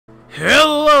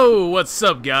Hello, what's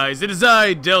up guys? It is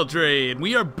I, Deltray, and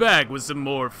we are back with some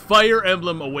more Fire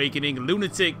Emblem Awakening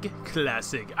Lunatic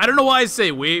Classic. I don't know why I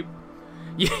say we.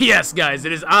 Yes guys,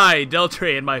 it is I,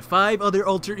 Deltray, and my 5 other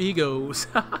alter egos.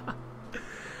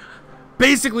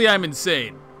 Basically, I'm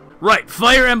insane. Right,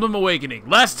 Fire Emblem Awakening.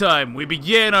 Last time, we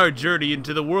began our journey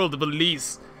into the world of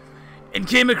Elise, and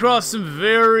came across some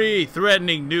very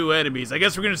threatening new enemies. I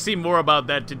guess we're gonna see more about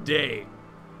that today.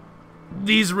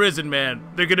 These Risen, man,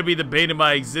 they're gonna be the bane of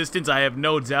my existence, I have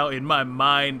no doubt in my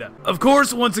mind. Of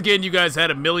course, once again, you guys had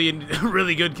a million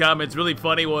really good comments, really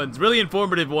funny ones, really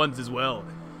informative ones as well.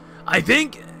 I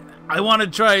think I want to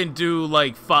try and do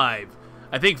like 5.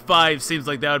 I think 5 seems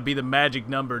like that would be the magic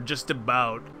number, just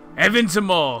about. Evan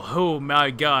Tamal, oh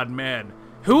my god, man.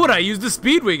 Who would I use the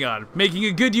Speedwing on? Making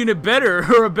a good unit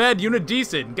better or a bad unit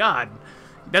decent? God,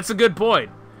 that's a good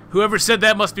point. Whoever said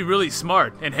that must be really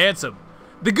smart and handsome.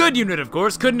 The good unit, of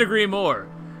course, couldn't agree more.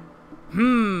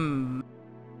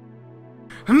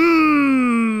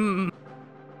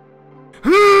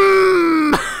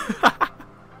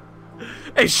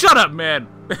 Hey, shut up, man.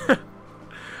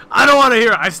 I don't want to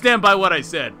hear it. I stand by what I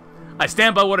said. I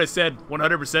stand by what I said,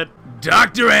 100%.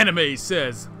 Dr. Anime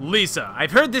says, Lisa,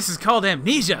 I've heard this is called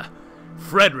amnesia.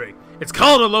 Frederick, it's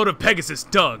called a load of Pegasus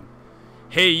dung.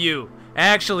 Hei'yu,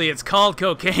 actually it's called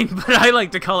cocaine, but I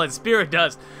like to call it spirit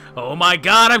dust. Oh my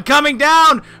god, I'm coming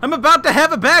down! I'm about to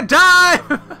have a bad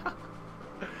time!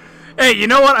 Hey, you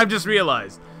know what? I've just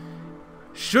realized.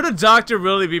 Should a doctor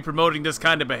really be promoting this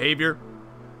kind of behavior?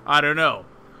 I don't know.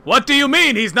 What do you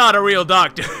mean he's not a real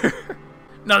doctor?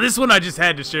 Now this one I just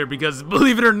had to share because,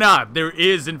 believe it or not, there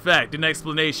is in fact an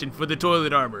explanation for the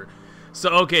toilet armor.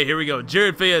 So okay, here we go.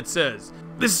 Jared Fayette says,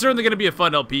 this is certainly going to be a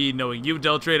fun LP, knowing you,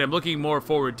 Deltrade. I'm looking more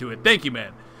forward to it. Thank you,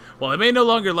 man. While I may no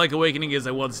longer like Awakening as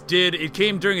I once did, it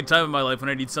came during a time in my life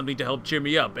when I need something to help cheer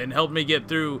me up and help me get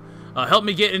through, help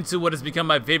me get into what has become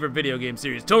my favorite video game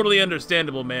series. Totally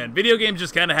understandable, man. Video games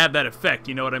just kind of have that effect,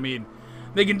 you know what I mean?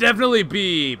 They can definitely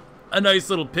be a nice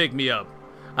little pick-me-up.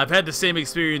 I've had the same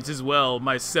experience as well,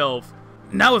 myself.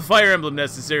 Not with Fire Emblem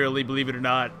necessarily, believe it or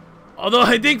not. Although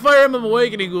I think Fire Emblem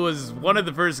Awakening was one of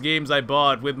the first games I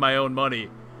bought with my own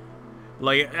money.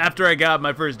 Like, after I got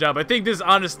my first job. I think this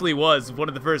honestly was one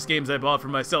of the first games I bought for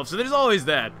myself, so there's always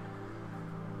that.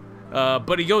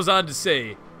 But he goes on to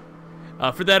say,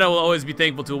 for that I will always be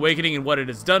thankful to Awakening and what it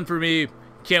has done for me.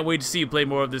 Can't wait to see you play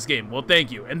more of this game. Well,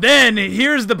 thank you. And then,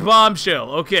 here's the bombshell.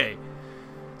 Okay.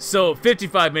 So,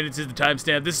 55 minutes is the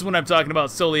timestamp. This is when I'm talking about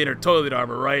Sully and her toilet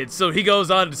armor, right? So he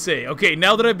goes on to say, okay,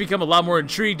 now that I've become a lot more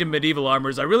intrigued in medieval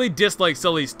armors, I really dislike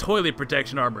Sully's toilet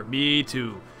protection armor. Me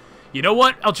too. You know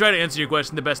what? I'll try to answer your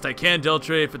question the best I can,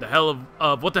 Deltray, for the hell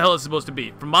of what the hell it's supposed to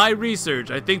be. From my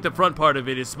research, I think the front part of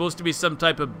it is supposed to be some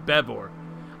type of Bevor.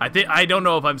 I don't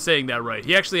know if I'm saying that right.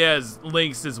 He actually has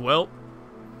links as well,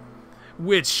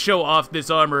 which show off this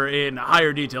armor in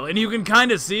higher detail. And you can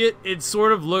kind of see it. It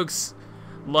sort of looks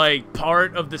like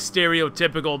part of the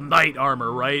stereotypical knight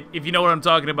armor, right? If you know what I'm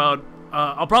talking about.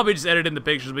 I'll probably just edit in the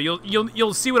pictures, but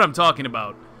you'll see what I'm talking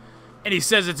about. And he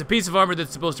says it's a piece of armor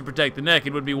that's supposed to protect the neck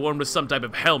and would be worn with some type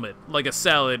of helmet, like a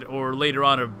salad or later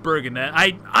on a burgonet.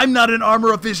 I'm not an armor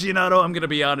aficionado, I'm gonna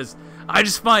be honest. I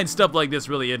just find stuff like this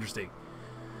really interesting.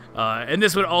 And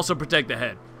this would also protect the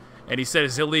head. And he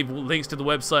says he'll leave links to the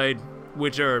website,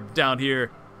 which are down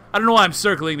here. I don't know why I'm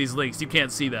circling these links, you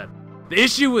can't see that. The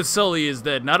issue with Sully is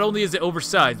that not only is it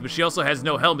oversized, but she also has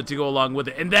no helmet to go along with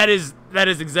it. And that is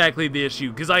exactly the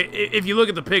issue, because if you look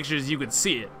at the pictures, you can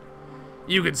see it.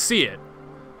 You can see it.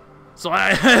 So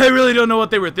I really don't know what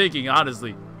they were thinking,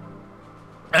 honestly.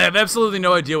 I have absolutely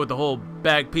no idea what the whole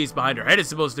back piece behind her head is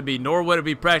supposed to be, nor would it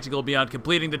be practical beyond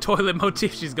completing the toilet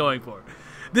motif she's going for.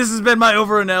 This has been my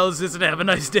over-analysis, and have a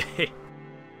nice day.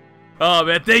 Oh,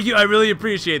 man, thank you. I really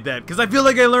appreciate that, because I feel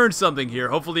like I learned something here.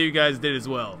 Hopefully you guys did as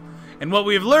well. And what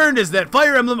we've learned is that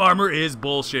Fire Emblem armor is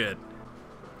bullshit.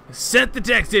 Seth the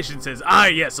Tactician says, ah,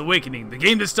 yes, Awakening, the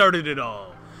game that started it all.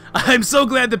 I'm so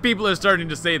glad that people are starting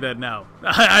to say that now.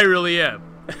 I really am.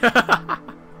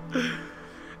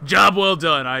 Job well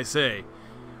done, I say.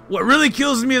 What really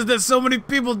kills me is that so many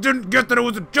people didn't get that it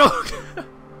was a joke.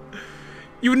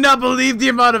 You would not believe the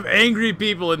amount of angry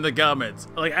people in the comments.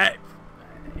 Like,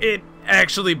 it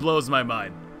actually blows my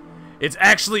mind. It's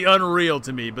actually unreal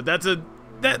to me, but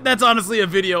that's honestly a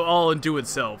video all into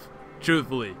itself,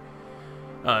 truthfully.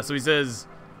 So he says,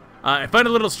 I find it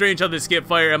a little strange how they skip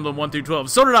Fire Emblem 1 through 12.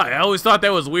 So did I. I always thought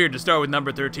that was weird to start with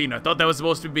number 13. I thought that was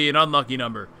supposed to be an unlucky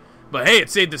number. But hey,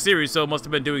 it saved the series, so it must have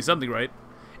been doing something right.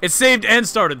 It saved and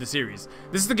started the series.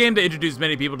 This is the game that introduced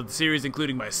many people to the series,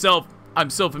 including myself. I'm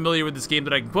so familiar with this game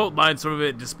that I can quote lines from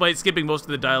it despite skipping most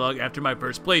of the dialogue after my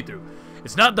first playthrough.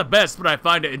 It's not the best, but I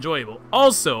find it enjoyable.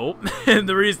 Also, and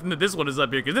the reason that this one is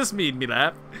up here, because this made me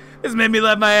laugh. This made me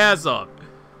laugh my ass off.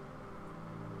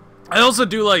 I also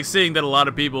do like seeing that a lot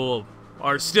of people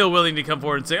are still willing to come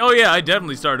forward and say, oh yeah, I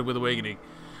definitely started with Awakening.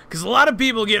 Because a lot of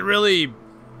people get really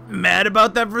mad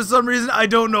about that for some reason. I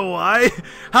don't know why.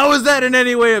 How is that in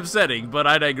any way upsetting? But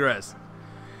I digress.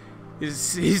 He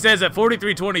says at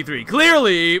 43:23,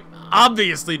 clearly,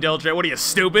 obviously, Deltra, what are you,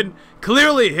 stupid?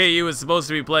 Clearly, Hei'yu was supposed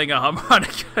to be playing a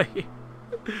harmonica.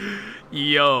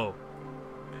 Yo.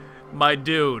 My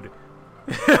dude.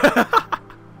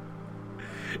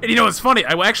 And you know what's funny?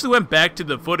 I actually went back to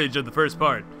the footage of the first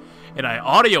part, and I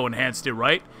audio enhanced it,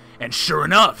 right? And sure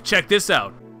enough, check this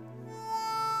out.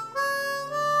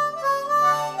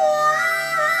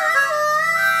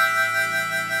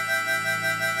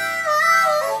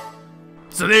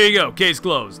 So there you go, case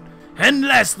closed. And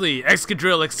lastly,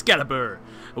 Excadrill Excalibur.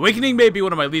 Awakening may be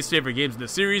one of my least favorite games in the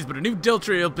series, but a new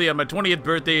Deltra LP on my 20th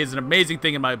birthday is an amazing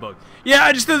thing in my book. Yeah,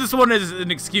 I just did this one as an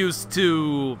excuse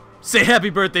to say happy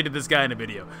birthday to this guy in a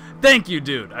video. Thank you,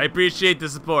 dude. I appreciate the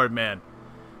support, man.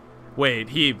 Wait,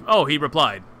 he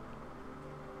replied.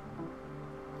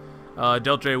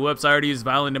 Deltra, whoops, I already used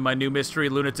violent in my new mystery,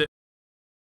 Lunatic.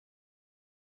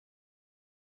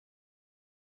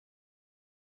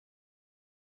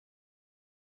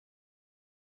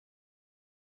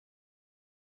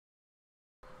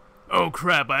 Oh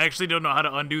crap, I actually don't know how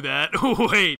to undo that.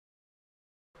 Wait.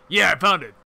 Yeah, I found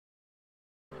it.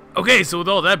 Okay, so with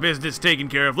all that business taken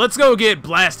care of, let's go get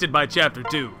blasted by Chapter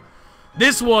 2.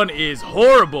 This one is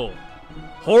horrible.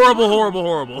 Horrible, horrible,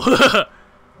 horrible.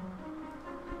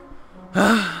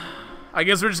 I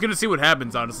guess we're just gonna see what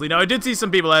happens, honestly. Now, I did see some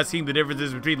people asking the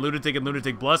differences between Lunatic and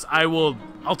Lunatic Plus. I'll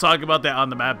talk about that on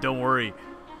the map, don't worry.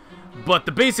 But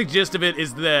the basic gist of it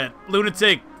is that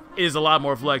Lunatic is a lot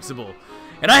more flexible.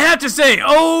 And I have to say,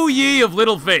 oh ye of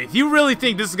little faith, you really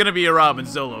think this is going to be a Robin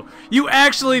solo. You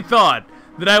actually thought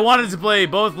that I wanted to play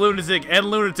both Lunatic and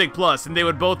Lunatic Plus, and they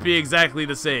would both be exactly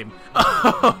the same.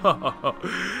 Oh,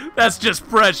 that's just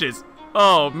precious.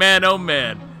 Oh man, oh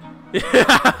man.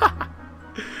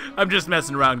 I'm just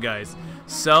messing around, guys.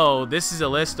 So, this is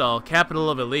Alistal, capital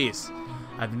of Elise.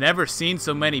 I've never seen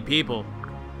so many people.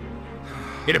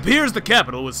 It appears the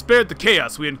capital was spared the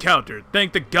chaos we encountered,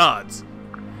 thank the gods.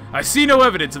 I see no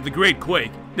evidence of the Great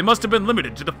Quake. It must have been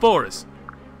limited to the forest.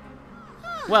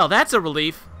 Well, that's a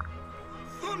relief.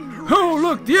 Oh,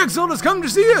 look, the Exalt has come to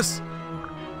see us!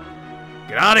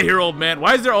 Get out of here, old man.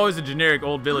 Why is there always a generic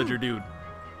old villager dude?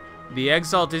 The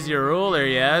Exalt is your ruler,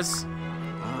 yes?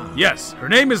 Yes, her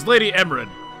name is Lady Emerald.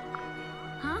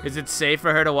 Is it safe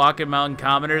for her to walk in mountain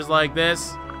commoners like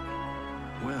this?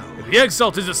 Well, the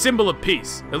Exalt is a symbol of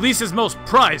peace, Elise's most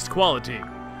prized quality.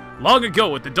 Long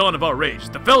ago, at the dawn of our age,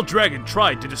 the fell dragon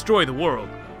tried to destroy the world.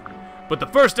 But the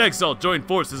first Exalt joined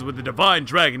forces with the divine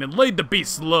dragon and laid the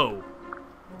beast low.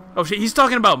 Oh shit, he's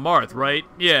talking about Marth, right?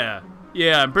 Yeah.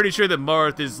 Yeah, I'm pretty sure that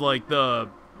Marth is like the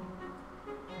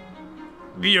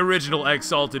original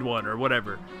Exalted one, or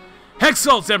whatever.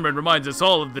 Hexalt's Emerald reminds us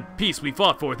all of the peace we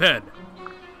fought for then.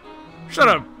 Shut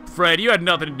up, Fred, you had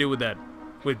nothing to do with that.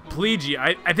 With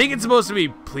Plegia, I think it's supposed to be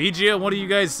Plegia, one of you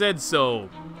guys said, so...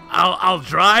 I'll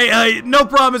try. No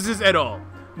promises at all.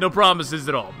 No promises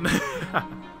at all.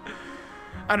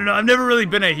 I don't know. I've never really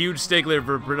been a huge stickler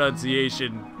for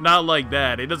pronunciation. Not like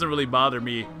that. It doesn't really bother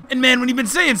me. And man, when you've been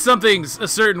saying something a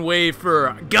certain way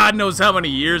for God knows how many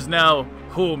years now,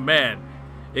 oh man,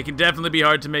 it can definitely be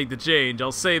hard to make the change.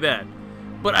 I'll say that.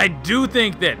 But I do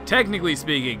think that, technically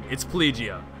speaking, it's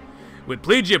Plegia. With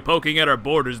Plegia poking at our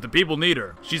borders, the people need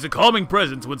her. She's a calming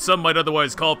presence when some might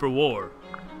otherwise call for war.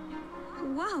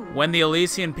 When the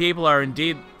Elysian people are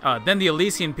indeed, then the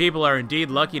Elysian people are indeed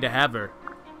lucky to have her.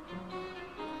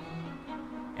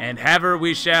 And have her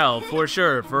we shall, for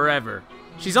sure, forever.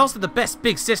 She's also the best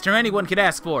big sister anyone could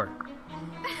ask for.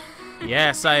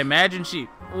 Yes, I imagine she...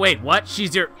 Wait, what?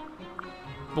 She's your...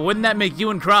 But wouldn't that make you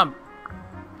and Crom...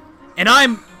 And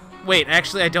I'm... Wait,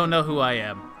 actually, I don't know who I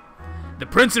am. The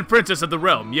Prince and Princess of the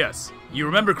Realm, yes. You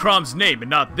remember Crom's name and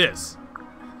not this.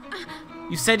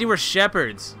 You said you were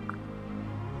Shepards.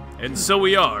 And so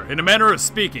we are, in a manner of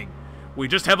speaking. We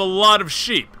just have a lot of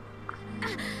sheep.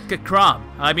 Crom.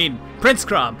 I mean, Prince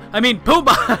Crom. I mean,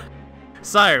 Poobah!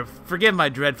 Sire, forgive my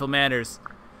dreadful manners.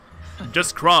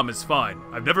 Just Crom is fine.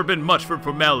 I've never been much for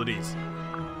formalities.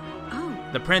 Oh.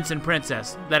 The Prince and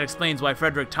Princess. That explains why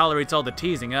Frederick tolerates all the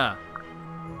teasing, huh?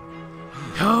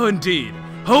 Oh, indeed.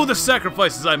 Oh, the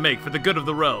sacrifices I make for the good of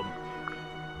the realm.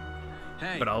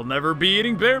 Hey. But I'll never be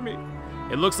eating bear meat.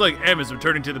 It looks like M is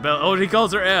returning to the bell. Oh, he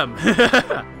calls her M.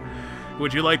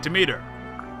 Would you like to meet her?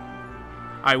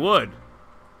 I would.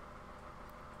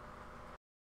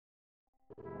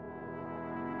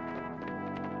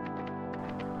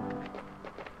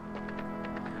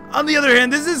 On the other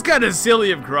hand, this is kind of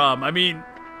silly of Crom. I mean,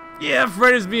 yeah,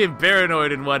 Fred is being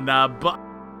paranoid and whatnot, but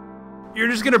you're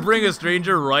just gonna bring a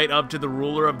stranger right up to the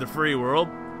ruler of the free world?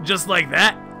 Just like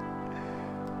that?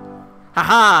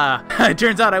 Haha! It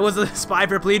turns out I was a spy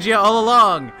for Plegia all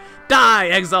along! Die,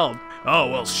 Exalt! Oh,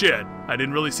 well, shit. I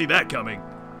didn't really see that coming.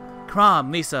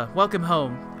 Crom, Lisa, welcome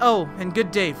home. Oh, and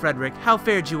good day, Frederick. How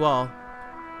fared you all?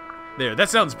 There, that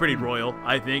sounds pretty royal,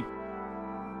 I think.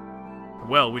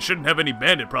 Well, we shouldn't have any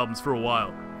bandit problems for a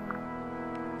while.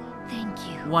 Thank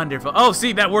you. Wonderful. Oh,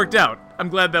 see, that worked out. I'm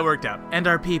glad that worked out. And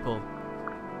our people.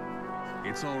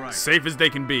 It's all right. Safe as they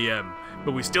can be, Em.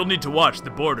 But we still need to watch the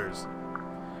borders.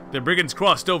 The brigands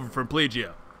crossed over from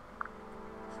Plegia.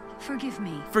 Forgive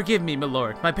me. Forgive me, my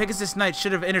lord. My Pegasus Knight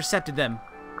should have intercepted them.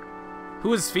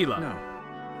 Who is Fila? No.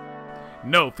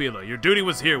 No, Fila. Your duty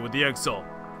was here with the Exalt.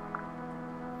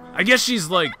 I guess she's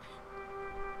like...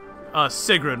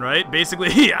 Sigrun, right? Basically,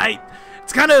 it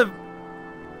kind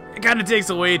of takes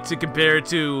away to compare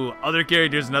to other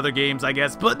characters in other games, I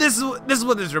guess. But this is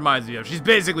what this reminds me of. She's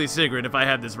basically Sigrun, if I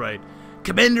have this right.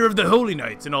 Commander of the Holy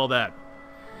Knights and all that.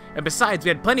 And besides, we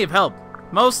had plenty of help.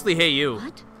 Mostly Hei'yu.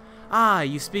 What? Ah,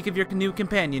 you speak of your new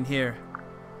companion here.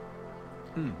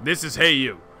 This is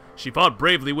Hei'yu. She fought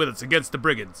bravely with us against the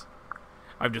brigands.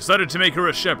 I've decided to make her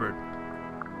a shepherd.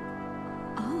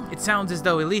 Oh. It sounds as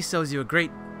though Elise owes you a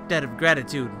great debt of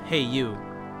gratitude, Hei'yu.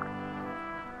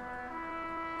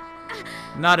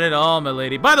 Not at all, my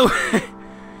lady. By the way,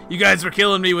 you guys were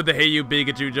killing me with the Hei'yu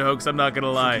Pikachu jokes, I'm not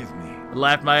gonna lie. Forgive me. I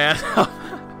laughed my ass off.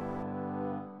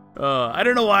 I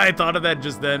don't know why I thought of that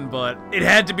just then, but it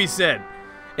had to be said.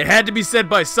 It had to be said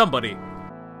by somebody.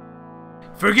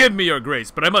 Forgive me, Your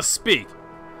Grace, but I must speak.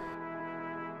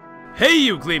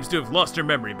 Hei'yu claims to have lost her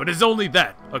memory, but is only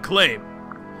that, a claim.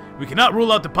 We cannot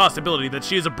rule out the possibility that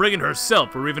she is a brigand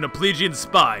herself or even a Plegian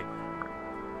spy.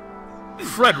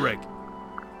 Frederick.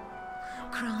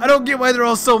 Crom. I don't get why they're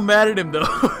all so mad at him,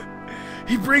 though.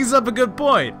 He brings up a good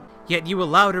point. Yet you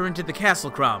allowed her into the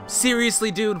castle, Crom. Seriously,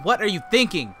 dude, what are you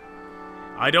thinking?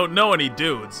 I don't know any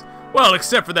dudes. Well,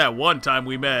 except for that one time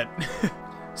we met.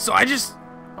 So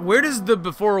where does the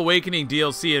Before Awakening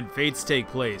DLC and Fates take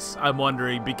place? I'm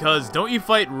wondering, because don't you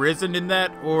fight Risen in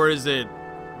that, or is it...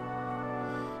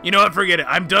 You know what, forget it.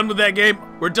 I'm done with that game.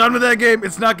 We're done with that game.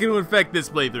 It's not going to affect this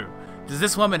playthrough. Does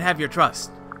this woman have your trust?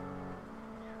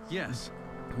 Yes.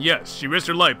 Yes, she risked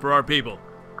her life for our people.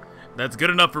 That's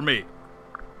good enough for me.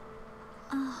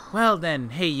 Well then,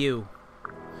 Hei'yu.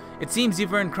 It seems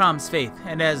you've earned Crom's faith,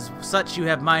 and as such you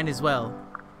have mine as well.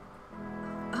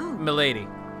 Oh, Milady.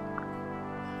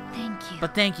 thank you.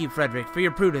 But thank you, Frederick, for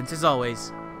your prudence, as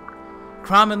always.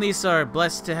 Crom and Lisa are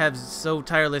blessed to have so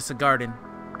tireless a garden.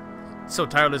 So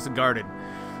tireless a garden.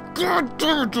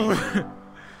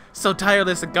 So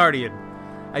tireless a guardian.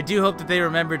 I do hope that they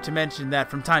remember to mention that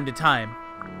from time to time.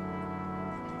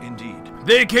 Indeed.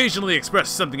 They occasionally express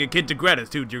something akin to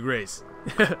gratitude, Your Grace.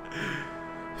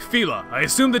 Fila, I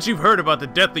assume that you've heard about the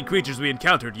deathly creatures we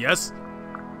encountered, yes?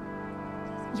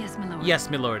 Yes, my lord. Yes,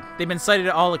 my lord. They've been sighted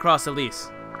all across Elise.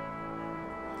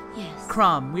 Yes.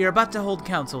 Crom, we are about to hold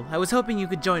council. I was hoping you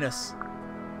could join us.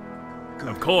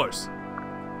 Of course.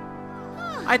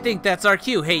 I think that's our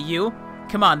cue, Hei'yu.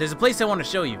 Come on, there's a place I want to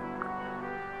show you.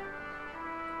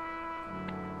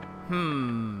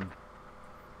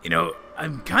 You know,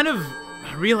 I'm kind of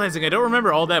realizing I don't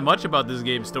remember all that much about this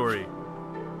game's story.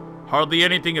 Hardly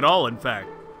anything at all, in fact.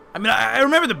 I mean, I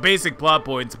remember the basic plot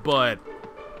points, but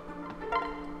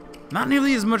not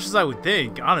nearly as much as I would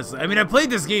think, honestly. I mean, I played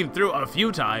this game through a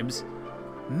few times.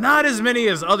 Not as many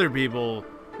as other people,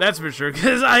 that's for sure.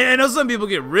 Because I know some people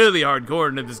get really hardcore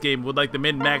into this game with, like, the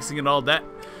min-maxing and all that.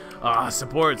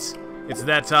 Supports. It's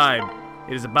that time.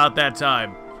 It is about that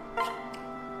time.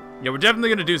 Yeah, we're definitely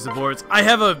gonna do supports. I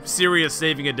have a serious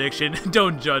saving addiction.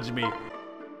 Don't judge me.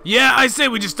 Yeah, I say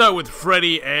we just start with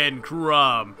Freddy and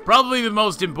Crom. Probably the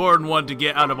most important one to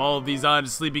get out of all of these,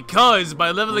 honestly, because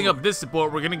by leveling up this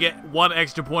support, we're gonna get 1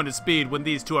 extra point of speed when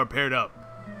these two are paired up.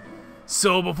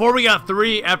 So before we got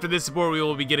 3, after this support we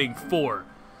will be getting 4.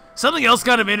 Something else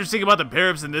kind of interesting about the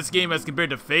pair-ups in this game as compared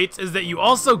to Fates is that you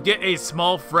also get a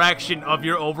small fraction of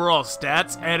your overall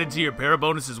stats added to your para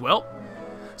bonus as well.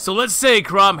 So let's say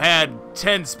Crom had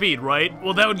 10 speed, right?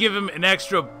 Well, that would give him an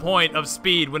extra point of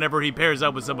speed whenever he pairs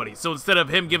up with somebody. So instead of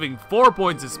him giving 4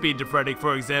 points of speed to Freddy,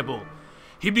 for example,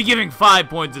 he'd be giving 5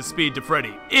 points of speed to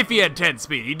Freddy if he had 10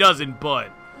 speed. He doesn't,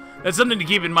 but That's something to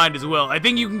keep in mind as well. I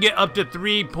think you can get up to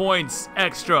 3 points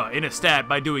extra in a stat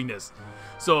by doing this.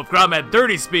 So if Crom had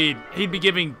 30 speed, he'd be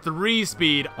giving 3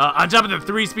 speed on top of the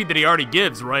 3 speed that he already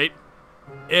gives, right?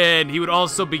 And he would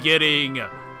also be getting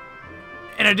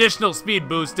an additional speed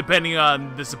boost depending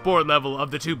on the support level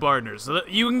of the 2 partners. So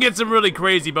you can get some really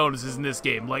crazy bonuses in this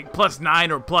game, like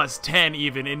 +9 or +10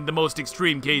 even in the most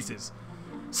extreme cases.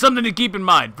 Something to keep in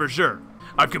mind, for sure.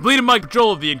 I've completed my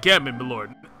patrol of the encampment, my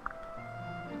lord.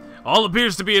 All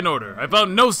appears to be in order. I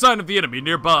found no sign of the enemy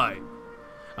nearby.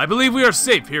 I believe we are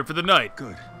safe here for the night.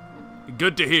 Good.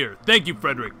 Good to hear. Thank you,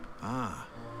 Frederick. Ah.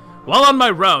 While on my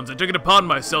rounds, I took it upon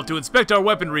myself to inspect our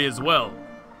weaponry as well.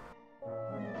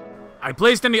 I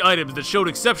placed any items that showed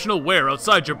exceptional wear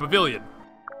outside your pavilion.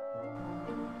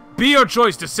 Be your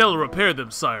choice to sell or repair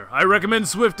them, sire. I recommend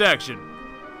swift action.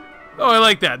 Oh, I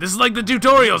like that. This is like the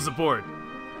tutorial support.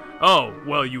 Oh,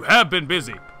 well, you have been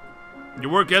busy.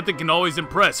 Your work ethic can always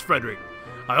impress, Frederick.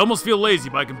 I almost feel lazy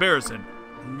by comparison.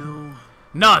 No.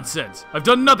 Nonsense. I've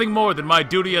done nothing more than my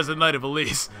duty as a Knight of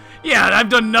Elise. Yeah, I've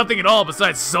done nothing at all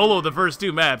besides solo the first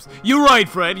 2 maps. You right,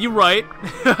 Fred, you right.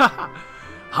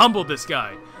 Humble this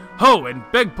guy. Ho, and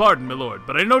beg pardon, my lord,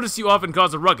 but I notice you often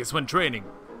cause a ruckus when training.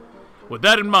 With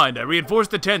that in mind, I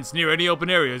reinforced the tents near any open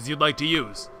areas you'd like to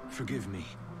use. Forgive me.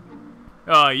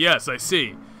 Ah, yes, I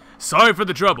see. Sorry for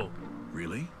the trouble.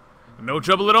 Really? No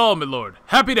trouble at all, my lord.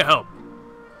 Happy to help.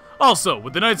 Also,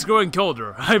 with the nights growing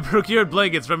colder, I procured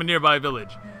blankets from a nearby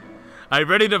village. I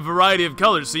readied a variety of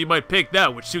colors so you might pick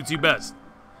that which suits you best.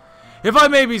 If I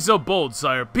may be so bold,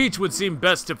 sire, peach would seem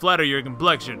best to flatter your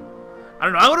complexion. I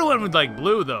don't know, I would've went with, like,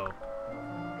 blue, though.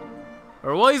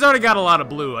 Or, well, he's already got a lot of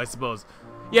blue, I suppose.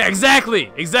 Yeah,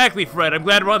 exactly! Exactly, Fred. I'm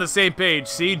glad we're on the same page.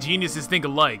 See? Geniuses think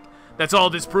alike. That's all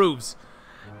this proves.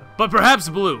 But perhaps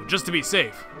blue, just to be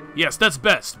safe. Yes, that's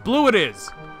best. Blue it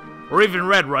is. Or even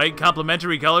red, right?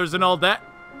 Complementary colors and all that.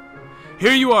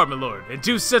 Here you are, my lord, and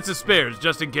 2 sets of spares,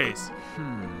 just in case.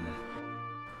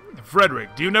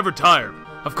 Frederick, do you never tire?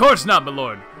 Of course not, my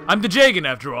lord. I'm the Jagan,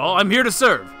 after all. I'm here to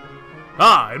serve.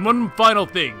 Ah, and one final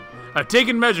thing. I've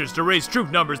taken measures to raise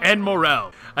troop numbers and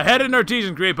morale. I had an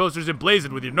artisan create posters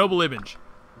emblazoned with your noble image.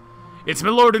 It's my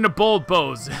lord in a bold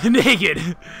pose,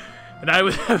 naked. And I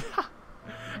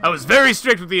was very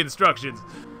strict with the instructions.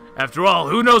 After all,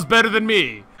 who knows better than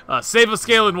me? Save a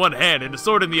scale in one hand and a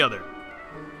sword in the other.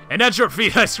 And at your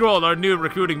feet I scrolled our new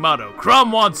recruiting motto.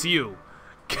 Crom wants you.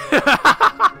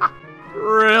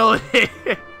 Really?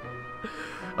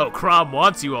 Oh, Crom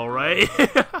wants you, alright.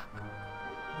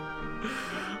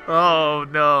 Oh,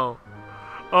 no.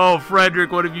 Oh,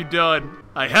 Frederick, what have you done?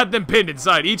 I had them pinned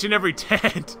inside each and every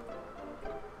tent.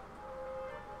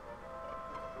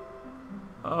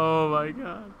 Oh, my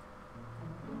God.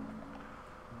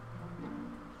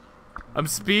 I'm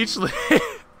speechless.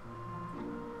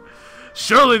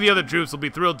 Surely the other troops will be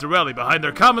thrilled to rally behind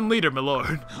their common leader, my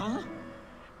lord. Huh?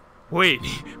 Wait,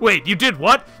 you did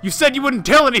what? You said you wouldn't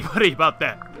tell anybody about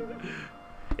that.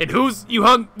 And whose you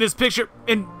hung this picture,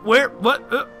 and where,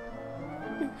 what?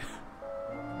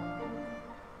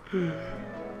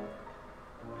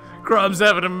 Crom's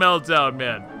having a meltdown,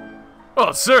 man.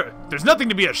 Oh, sir, there's nothing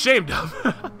to be ashamed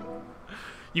of.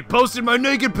 You posted my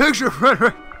naked picture,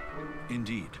 Frederick.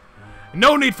 Indeed.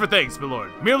 No need for thanks, my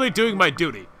lord. Merely doing my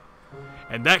duty.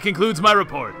 And that concludes my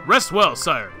report. Rest well,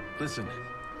 sire. Listen.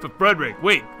 But Frederick,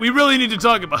 wait, we really need to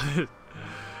talk about this.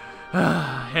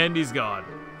 And he's gone.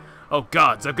 Oh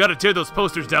gods, I've got to tear those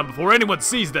posters down before anyone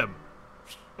sees them.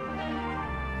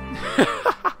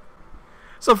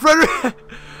 So Frederick,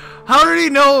 how did he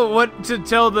know what to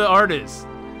tell the artist?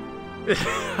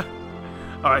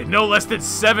 Alright, no less than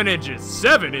 7 inches.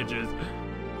 7 inches?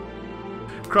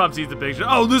 Crom sees the picture.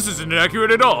 Oh, this isn't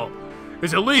accurate at all.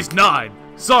 It's at least 9.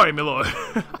 Sorry, my lord.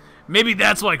 Maybe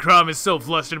that's why Crom is so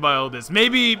flustered by all this.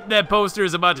 Maybe that poster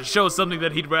is about to show something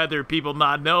that he'd rather people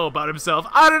not know about himself.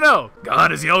 I don't know.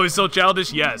 God, is he always so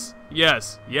childish? Yes.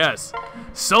 Yes. Yes.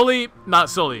 Sully, not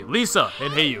Sully. Lisa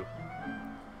and Hei'yu.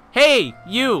 Hey,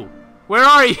 you. Where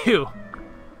are you?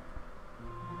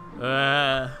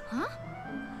 Huh?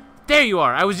 There you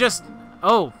are. I was just...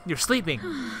 Oh, you're sleeping.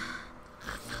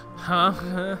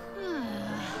 Huh?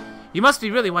 You must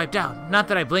be really wiped out. Not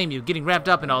that I blame you, getting wrapped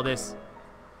up in all this.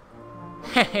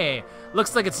 Hey,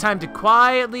 looks like it's time to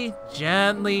quietly,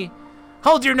 gently...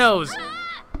 Hold your nose!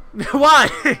 Why?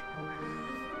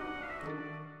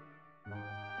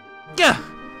 Gah!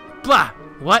 Blah!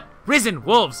 What? Risen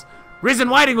wolves!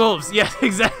 Risen whiting wolves! Yes,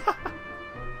 exactly.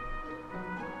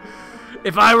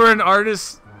 If I were an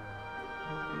artist,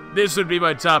 this would be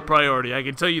my top priority. I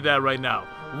can tell you that right now.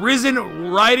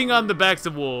 Risen riding on the backs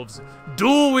of wolves,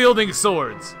 dual-wielding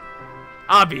swords.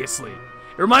 Obviously.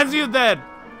 reminds me of that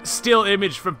still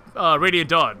image from Radiant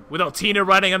Dawn with Altina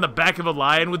riding on the back of a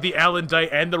lion with the Alendite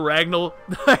and the Ragnall.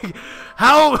 Like,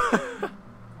 how?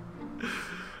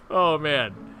 Oh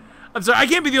man, I'm sorry. I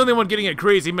can't be the only one getting a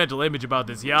crazy mental image about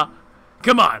this. Yeah,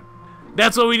 come on.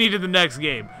 That's what we need in the next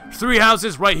game. 3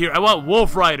 houses right here. I want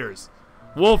wolf riders.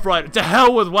 Wolf riders. To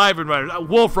hell with wyvern riders.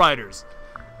 Wolf riders.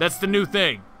 That's the new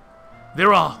thing.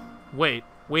 They're all. Wait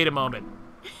a moment.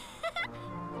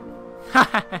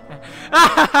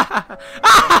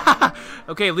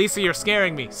 Okay, Lisa, you're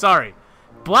scaring me. Sorry.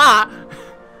 Blarg?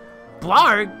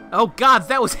 Oh, gods,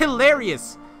 that was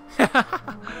hilarious.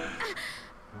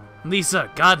 Lisa,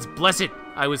 gods bless it.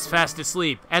 I was fast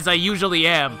asleep, as I usually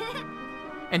am.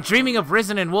 And dreaming of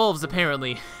risen and wolves,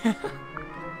 apparently.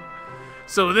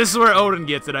 So this is where Odin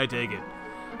gets it, I take it.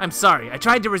 I'm sorry, I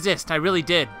tried to resist, I really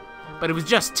did. But it was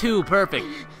just too perfect.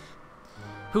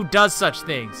 Who does such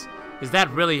things? Is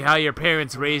that really how your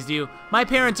parents raised you? My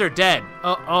parents are dead.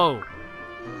 Oh.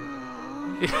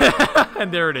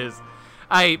 And there it is.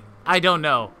 I don't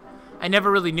know. I never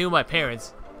really knew my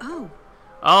parents.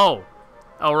 Oh.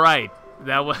 Alright.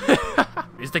 That was...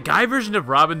 Is the guy version of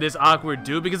Robin this awkward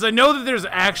too? Because I know that there's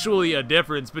actually a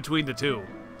difference between the two.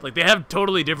 Like, they have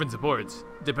totally different supports,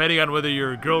 depending on whether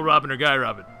you're girl Robin or guy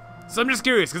Robin. So I'm just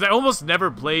curious, because I almost never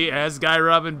play as guy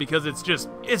Robin because it's just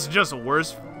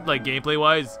worse, like,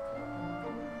 gameplay-wise.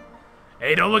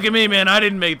 Hey, don't look at me, man. I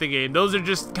didn't make the game. Those are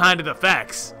just kind of the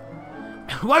facts.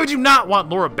 Why would you not want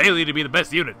Laura Bailey to be the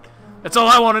best unit? That's all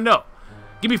I want to know.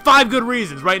 Give me 5 good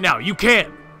reasons right now. You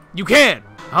can. You can.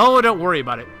 Oh, don't worry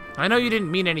about it. I know you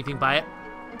didn't mean anything by it.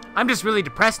 I'm just really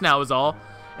depressed now is all.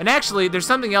 And actually, there's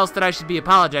something else that I should be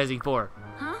apologizing for.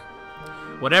 Huh?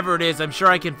 Whatever it is, I'm sure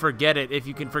I can forget it if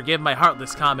you can forgive my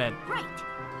heartless comment. Right.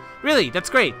 Really? That's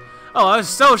great. Oh, I was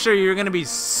so sure you were going to be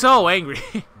so angry.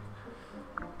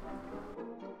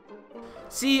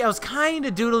 See, I was kind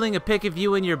of doodling a pic of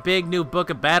you in your big new book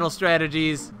of battle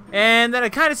strategies. And then I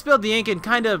kind of spilled the ink and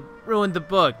kind of ruined the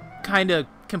book. Kind of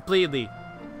completely.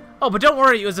 Oh, but don't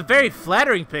worry, it was a very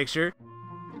flattering picture.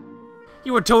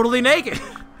 You were totally naked.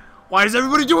 Why is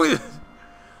everybody doing this?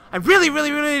 I really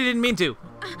didn't mean to.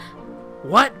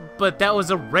 What? But that was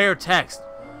a rare text.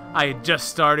 I had just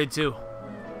started to.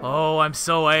 Oh, I'm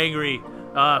so angry.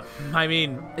 I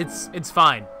mean, it's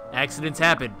fine. Accidents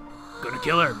happen. Gonna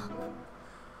kill her.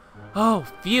 Oh,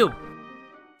 phew.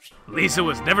 Lisa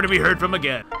was never to be heard from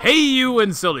again. Hei'yu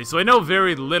and Sully, so I know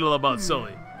very little about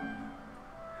Sully.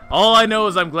 All I know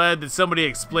is I'm glad that somebody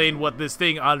explained what this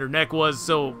thing on her neck was,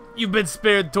 so you've been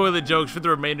spared toilet jokes for the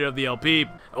remainder of the LP.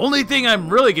 Only thing I'm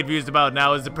really confused about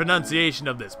now is the pronunciation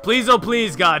of this. Please, oh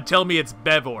please, God, tell me it's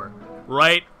Bevor.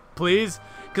 Right? Please?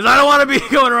 Because I don't want to be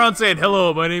going around saying,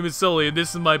 hello, my name is Sully, and this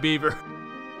is my beaver.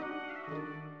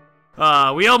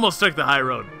 We almost took the high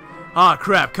road. Ah,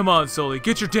 crap, come on, Sully,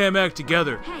 get your damn act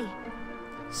together. Hey.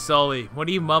 Sully, what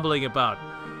are you mumbling about?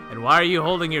 And why are you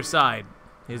holding your side?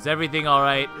 Is everything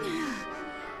alright?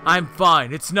 I'm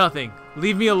fine, it's nothing.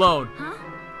 Leave me alone. Huh?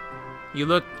 You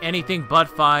look anything but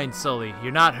fine, Sully.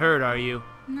 You're not hurt, are you?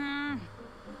 Nah.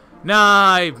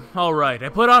 Nah, alright. I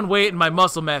put on weight and my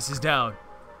muscle mass is down.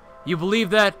 You believe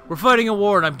that? We're fighting a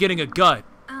war and I'm getting a gut.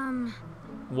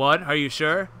 What? Are you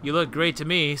sure? You look great to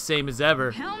me, same as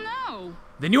ever. Hell no.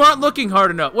 Then you aren't looking hard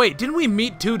enough. Wait, didn't we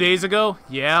meet 2 days ago?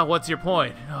 Yeah, what's your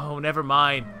point? Oh, never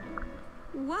mind.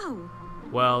 Whoa.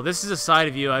 Well, this is a side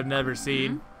of you I've never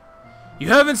seen. You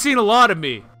haven't seen a lot of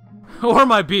me. Or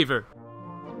my beaver.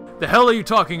 The hell are you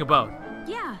talking about?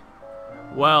 Yeah.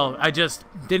 Well, I just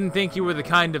didn't think you were the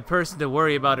kind of person to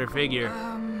worry about her figure.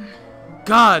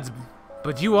 Gods,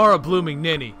 but you are a blooming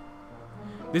ninny.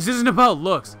 This isn't about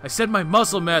looks. I said my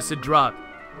muscle mass had dropped.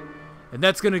 And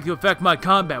that's gonna affect my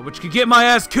combat, which could get my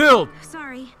ass killed!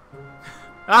 Sorry.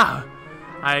 I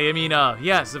mean,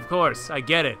 yes, of course, I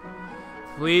get it.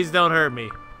 Please don't hurt me.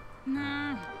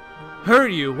 Nah.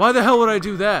 Hurt you? Why the hell would I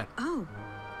do that?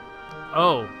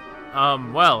 Oh.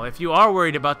 Well, if you are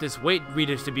worried about this weight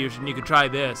redistribution, you could try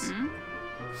this.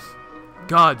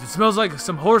 God, it smells like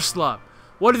some horse slop.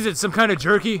 What is it, some kind of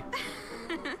jerky?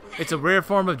 It's a rare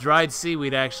form of dried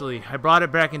seaweed, actually. I brought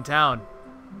it back in town.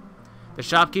 The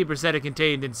shopkeeper said it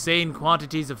contained insane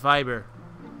quantities of fiber.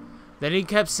 Then he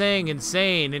kept saying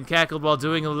insane and cackled while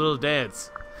doing a little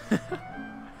dance.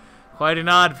 Quite an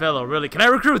odd fellow, really. Can I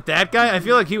recruit that guy? I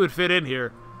feel like he would fit in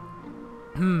here.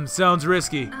 Sounds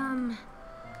risky.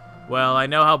 Well, I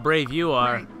know how brave you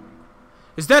are. Right.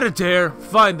 Is that a dare?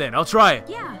 Fine then, I'll try it.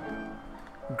 Yeah.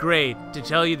 Great. To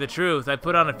tell you the truth, I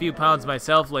put on a few pounds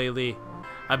myself lately.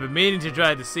 I've been meaning to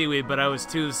try the seaweed, but I was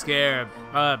too scared.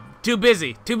 Too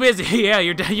busy. Too busy. Yeah,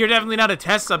 you're definitely not a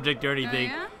test subject or anything.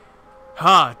 Yeah?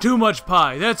 Ha, too much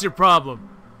pie, that's your problem.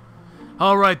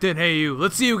 Alright then, Hei'yu,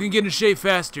 let's see who can get in shape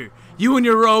faster. You and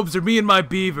your robes or me and my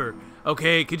beaver.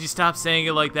 Okay, could you stop saying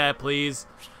it like that, please?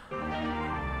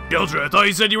 Gildra, I thought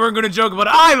you said you weren't going to joke about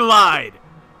it. I lied!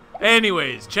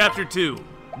 Anyways, Chapter 2.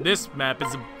 This map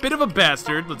is a bit of a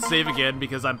bastard. Let's save again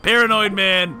because I'm paranoid,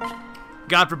 man.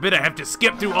 God forbid I have to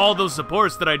skip through all those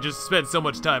supports that I just spent so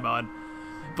much time on.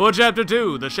 For Chapter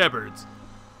 2, the Shepards.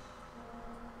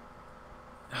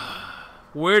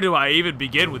 Where do I even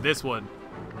begin with this one?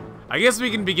 I guess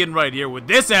we can begin right here with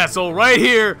this asshole right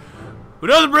here who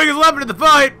doesn't bring his weapon to the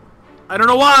fight. I don't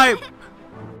know why.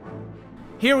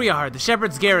 Here we are, the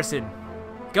Shepherd's garrison.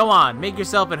 Go on, make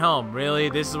yourself at home. Really?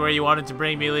 This is where you wanted to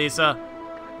bring me, Lisa?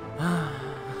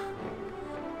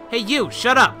 Hey, you!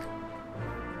 Shut up!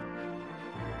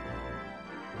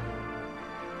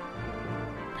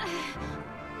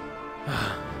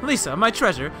 Lisa, my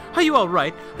treasure, are you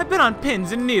alright? I've been on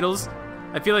pins and needles.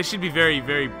 I feel like she'd be very,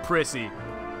 very prissy.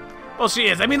 Well, she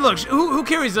is. I mean, look, who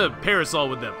carries a parasol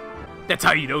with them? That's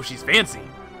how you know she's fancy.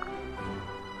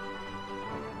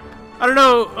 I don't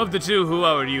know of the two who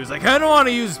I would use. I kind of want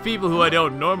to use people who I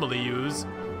don't normally use.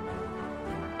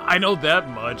 I know that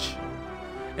much.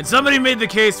 And somebody made the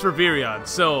case for Virion,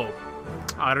 so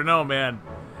I don't know, man.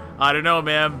 I don't know,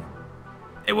 man.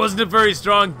 It wasn't a very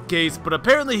strong case, but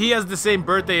apparently he has the same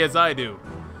birthday as I do.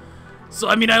 So,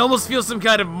 I mean, I almost feel some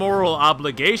kind of moral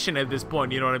obligation at this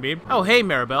point, you know what I mean? Oh, hey,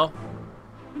 Maribel.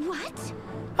 What?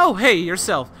 Oh, hey,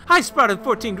 yourself. I sprouted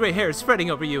 14 gray hairs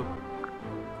fretting over you.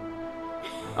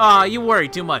 Aw, you worry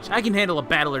too much. I can handle a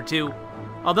battle or two.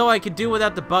 Although I could do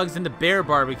without the bugs and the bear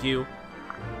barbecue.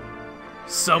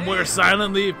 Somewhere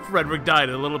silently, Frederick died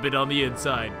a little bit on the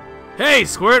inside. Hey,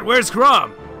 Squirt, where's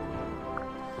Crom?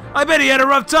 I bet he had a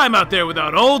rough time out there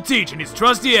without old Teach and his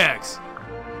trusty axe.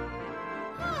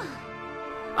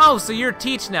 Oh, so you're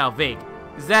Teach now, Vake.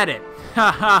 Is that it?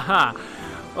 Ha ha ha.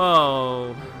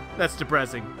 Oh, that's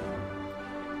depressing.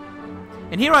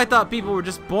 And here I thought people were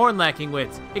just born lacking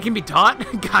wits. It can be taught?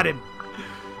 Got him.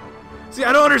 See,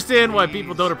 I don't understand why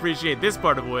people don't appreciate this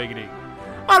part of Awakening.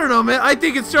 I don't know, man. I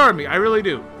think it's charming. I really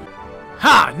do.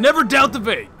 Ha! Never doubt the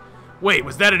Vake. Wait,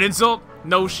 was that an insult?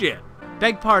 No shit.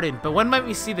 Beg pardon, but when might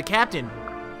we see the captain?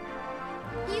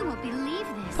 You won't believe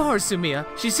this. Poor Sumiya.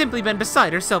 She's simply been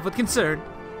beside herself with concern.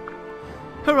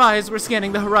 Her eyes were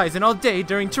scanning the horizon all day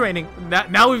during training.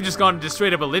 Now we've just gone into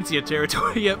straight up Valencia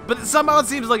territory, yeah, but somehow it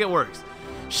seems like it works.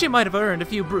 She might have earned a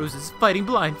few bruises fighting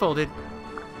blindfolded.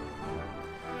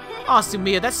 Aw,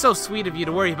 Sumiya, that's so sweet of you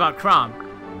to worry about Crom.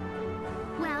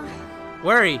 Well...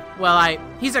 Worry? Well,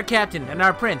 he's our captain and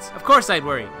our prince. Of course I'd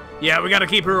worry. Yeah, we gotta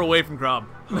keep her away from Crom.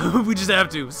 We just have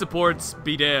to. Supports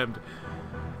be damned.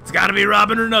 It's gotta be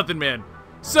Robin or nothing, man.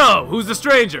 So, who's the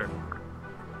stranger?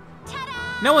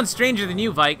 No one's stranger than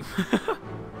you, Vike.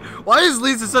 Why is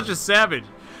Lisa such a savage?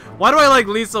 Why do I like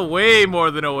Lisa way more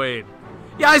than Owain?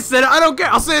 Yeah, I said it. I don't care.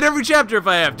 I'll say it every chapter if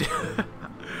I have to.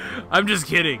 I'm just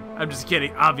kidding. I'm just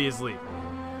kidding, obviously.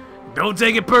 Don't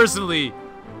take it personally.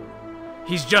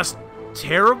 He's just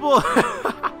terrible.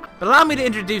 But allow me to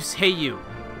introduce Hei'yu.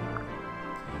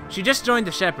 She just joined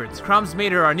the Shepards. Crom's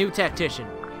made her our new tactician.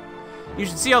 You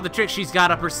should see all the tricks she's got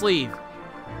up her sleeve.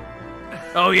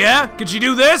 Oh yeah? Could she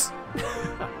do this?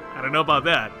 I don't know about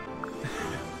that.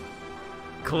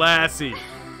 Classy.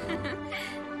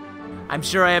 I'm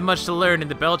sure I have much to learn in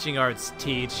the belching arts,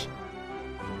 Teach.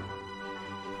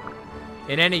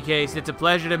 In any case, it's a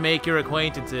pleasure to make your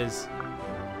acquaintances.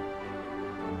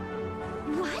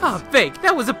 What? Ah, Vake,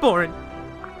 that was abhorrent.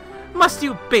 Must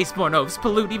you baseborn oafs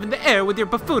pollute even the air with your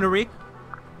buffoonery?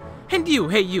 And you,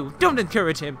 Hei'yu, don't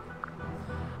encourage him.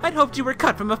 I'd hoped you were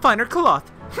cut from a finer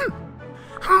cloth.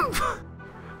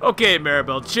 Okay,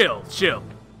 Maribel, chill, chill.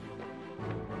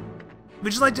 We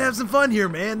just like to have some fun here,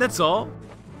 man, that's all.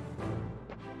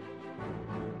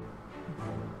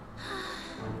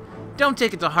 Don't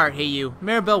take it to heart, Hei'yu.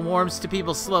 Maribel warms to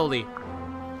people slowly.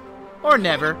 Or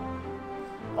never.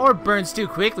 Or burns too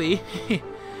quickly.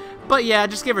 But yeah,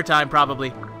 just give her time,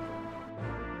 probably.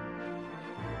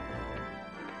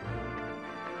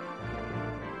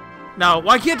 Now,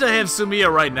 why can't I have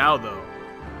Sumiya right now, though?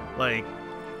 Like,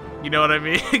 you know what I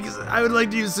mean? 'Cause I would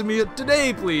like to use Sumiya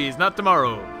today, please, not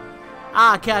tomorrow.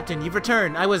 Ah, Captain, you've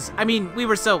returned. we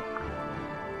were so...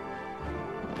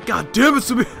 God damn it,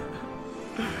 Sumiya!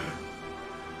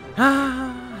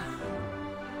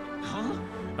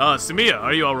 Sumiya,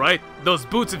 are you alright? Those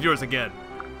boots of yours again.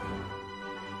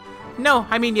 No,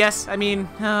 yes, I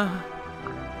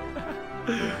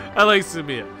like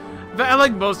Sumiya. I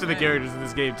like most of the characters in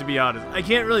this game, to be honest. I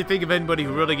can't really think of anybody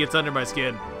who really gets under my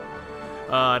skin.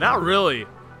 Not really.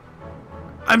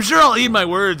 I'm sure I'll eat my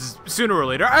words sooner or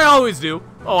later. I always do.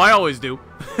 Oh, I always do.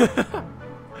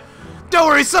 Don't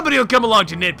worry, somebody will come along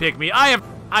to nitpick me. I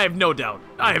have no doubt.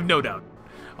 I have no doubt.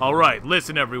 All right,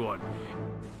 listen, everyone.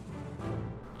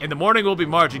 In the morning, we'll be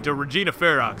marching to Regna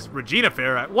Ferox. Regna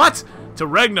Ferox? What? To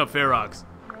Regna Ferox.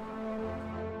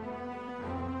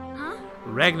 Huh?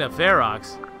 Regna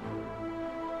Ferox?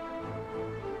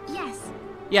 Yes.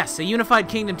 Yes, a unified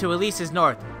kingdom to Elisa's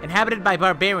north, inhabited by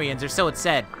barbarians, or so it's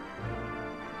said.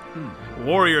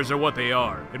 Warriors are what they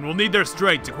are, and we'll need their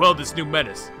strength to quell this new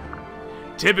menace.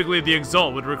 Typically, the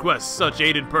Exalt would request such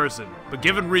aid in person, but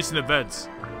given recent events,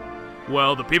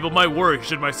 well, the people might worry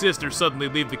should my sister suddenly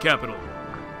leave the capital.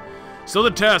 So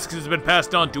the task has been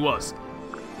passed on to us.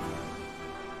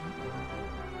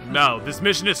 Now, this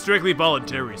mission is strictly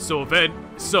voluntary, so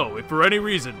if for any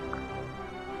reason...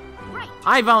 Right.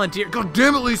 I volunteer. God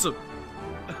damn it, Lisa!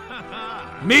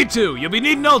 Me too! You'll be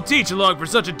needing all teach along for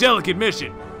such a delicate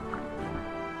mission.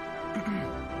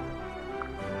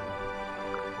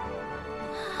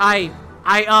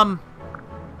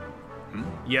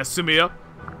 Yes, Sumia?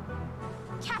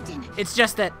 Captain. It's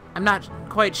just that I'm not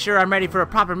quite sure I'm ready for a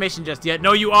proper mission just yet.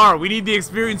 No, you are. We need the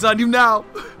experience on you now.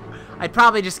 I'd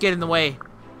probably just get in the way.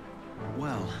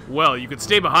 Well, you could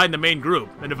stay behind the main group,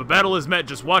 and if a battle is met,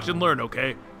 just watch and learn,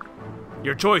 okay?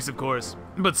 Your choice, of course,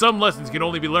 but some lessons can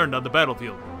only be learned on the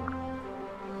battlefield.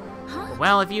 Huh?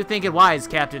 Well, if you think it wise,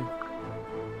 Captain.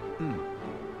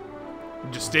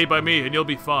 Just stay by me and you'll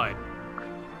be fine.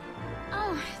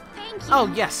 Oh, thank you.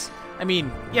 Oh, yes. I mean,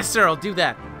 yes, sir, I'll do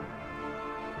that.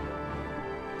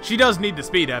 She does need the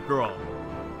speed after all.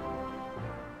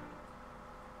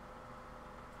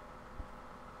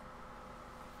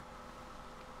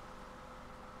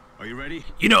 Are you ready?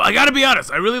 You know, I gotta be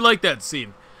honest, I really like that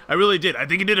scene. I really did. I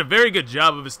think it did a very good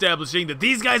job of establishing that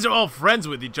these guys are all friends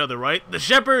with each other, right? The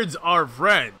Shepards are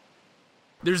friends.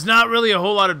 There's not really a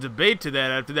whole lot of debate to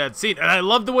that after that scene, and I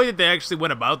love the way that they actually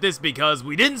went about this because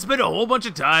we didn't spend a whole bunch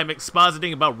of time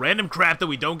expositing about random crap that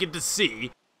we don't get to see.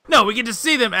 No, we get to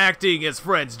see them acting as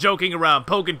friends, joking around,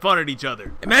 poking fun at each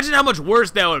other. Imagine how much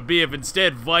worse that would be if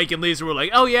instead Vike and Lisa were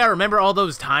like, oh yeah, remember all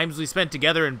those times we spent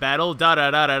together in battle,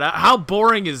 da-da-da-da-da. How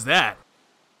boring is that?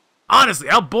 Honestly,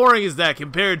 how boring is that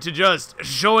compared to just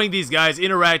showing these guys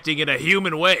interacting in a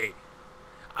human way?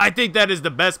 I think that is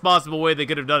the best possible way they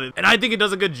could have done it, and I think it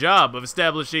does a good job of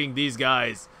establishing these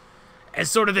guys as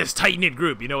sort of this tight-knit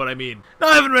group, you know what I mean? Now,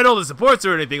 I haven't read all the supports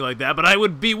or anything like that, but I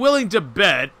would be willing to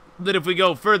bet that if we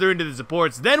go further into the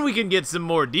supports, then we can get some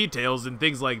more details and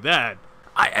things like that.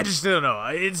 I just don't know.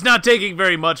 It's not taking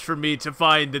very much for me to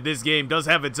find that this game does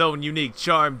have its own unique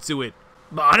charm to it.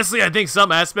 But honestly, I think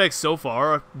some aspects so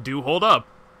far do hold up.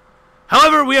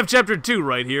 However, we have Chapter 2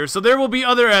 right here, so there will be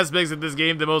other aspects of this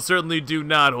game that most certainly do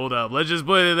not hold up. Let's just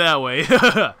put it that way.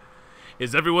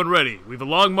 Is everyone ready? We have a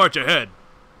long march ahead.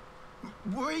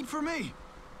 Wait for me.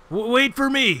 Wait for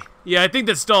me. Yeah, I think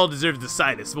that Stahl deserves the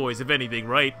Sinus voice, if anything,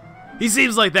 right? He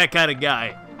seems like that kind of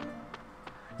guy.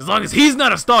 As long as he's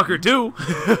not a stalker, too.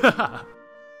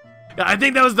 I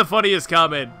think that was the funniest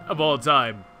comment of all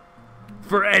time.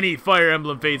 For any Fire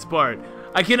Emblem Fates part.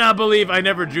 I cannot believe I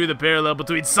never drew the parallel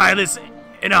between Silas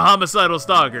and a homicidal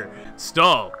stalker.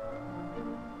 Stahl.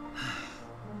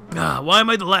 Why am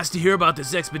I the last to hear about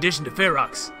this expedition to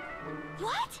Ferox?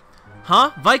 What?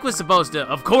 Huh? Vike was supposed to.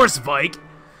 Of course, Vike.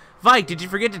 Vike, did you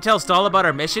forget to tell Stahl about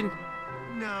our mission?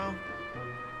 No.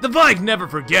 The Vike never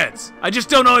forgets. I just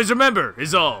don't always remember,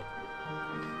 is all.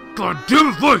 God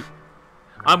damn it, Vike!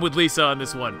 I'm with Lisa on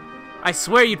this one. I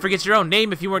swear you'd forget your own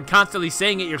name if you weren't constantly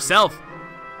saying it yourself.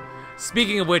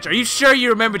 Speaking of which, are you sure you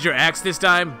remembered your axe this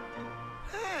time?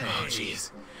 Hey. Oh,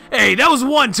 jeez. Hey, that was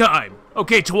one time.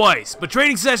 Okay, twice, but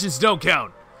training sessions don't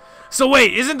count. So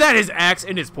wait, isn't that his axe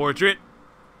in his portrait?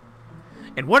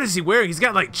 And what is he wearing? He's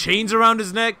got, like, chains around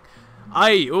his neck?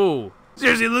 Ooh.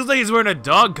 Seriously, it looks like he's wearing a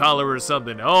dog collar or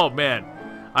something. Oh, man.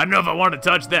 I don't know if I want to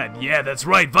touch that. Yeah, that's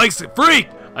right. Vike's a freak.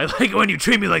 I like it when you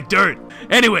treat me like dirt.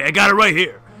 Anyway, I got it right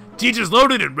here. Teacher's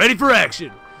loaded and ready for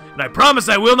action. And I promise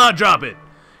I will not drop it.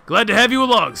 Glad to have you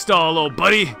along, Stahl, old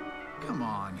buddy. Come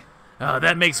on.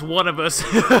 That makes one of us.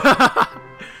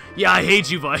 Yeah, I hate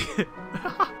you, Vike.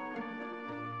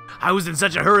 I was in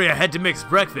such a hurry I had to mix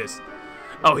breakfast.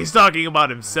 Oh, he's talking about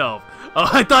himself. Oh,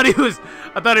 I thought he was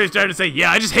trying to say,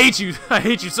 yeah, I just hate you. I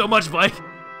hate you so much, Vike.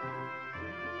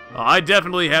 Oh, I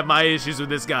definitely have my issues with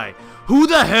this guy. Who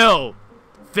the hell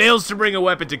fails to bring a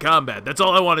weapon to combat? That's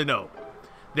all I want to know.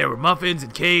 There were muffins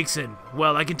and cakes and,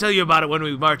 well, I can tell you about it when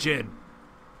we march in.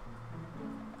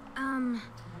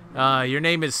 Your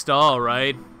name is Stahl,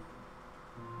 right?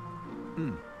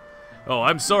 Oh,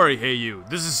 I'm sorry, Hei'yu.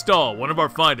 This is Stahl, one of our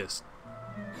finest.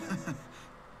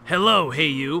 Hello,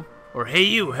 Hei'yu. Or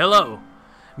Hei'yu, hello.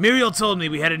 Muriel told me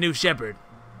we had a new shepherd.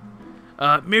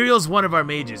 Muriel's one of our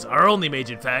mages. Our only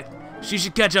mage, in fact. She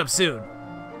should catch up soon.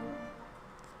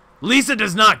 Lisa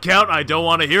does not count. I don't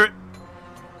want to hear it.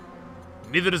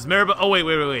 Neither does Maribel. Oh,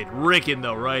 wait. Rickon,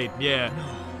 though, right? Yeah.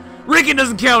 Rickon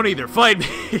doesn't count either. Fight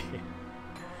me.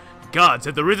 Gods,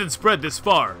 have the risen spread this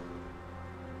far?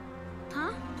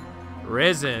 Huh?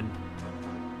 Risen.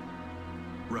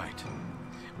 Right.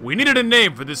 We needed a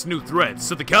name for this new threat,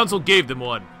 so the council gave them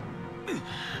one.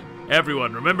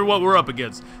 Everyone, remember what we're up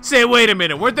against. Say, wait a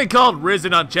minute, weren't they called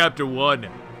Risen on Chapter 1?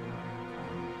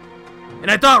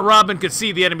 And I thought Robin could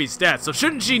see the enemy stats, so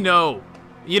shouldn't she know?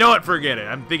 You know what, forget it.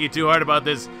 I'm thinking too hard about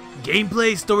this.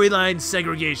 Gameplay, storyline,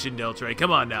 segregation, Deltray.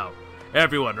 Come on now.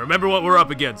 Everyone, remember what we're up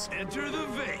against. Enter the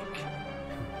Vake.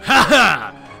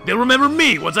 Haha! They'll remember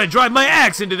me once I drive my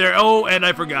axe into their... Oh, and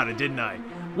I forgot it, didn't I?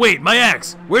 Wait, my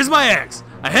axe! Where's my axe?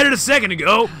 I had it a second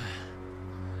ago!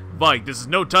 Mike, this is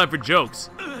no time for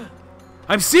jokes.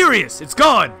 I'm serious! It's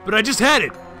gone! But I just had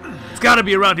it! It's gotta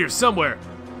be around here somewhere.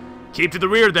 Keep to the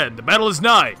rear then, the battle is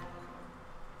nigh.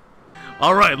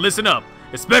 Alright, listen up.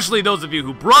 Especially those of you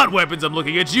who brought weapons, I'm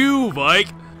looking at you, Mike.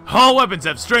 All weapons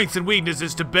have strengths and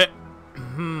weaknesses to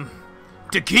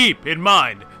keep in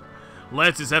mind.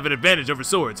 Lances have an advantage over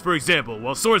swords, for example,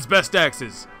 while swords best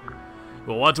axes.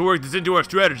 We'll want to work this into our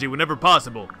strategy whenever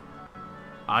possible.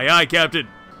 Aye, aye, Captain.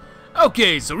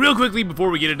 Okay, so real quickly before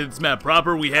we get into this map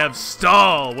proper, we have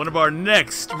Stahl, one of our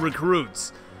next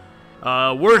recruits.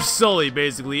 We're Sully,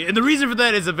 basically, and the reason for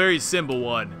that is a very simple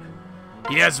one.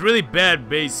 He has really bad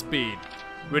base speed.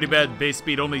 Really bad base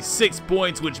speed, only 6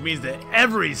 points, which means that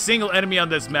every single enemy on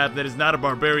this map that is not a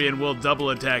barbarian will double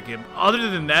attack him. Other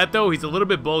than that, though, he's a little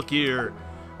bit bulkier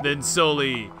than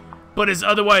Sully, but is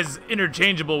otherwise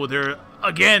interchangeable with her.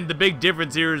 Again, the big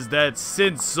difference here is that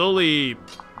since Sully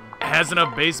has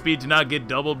enough base speed to not get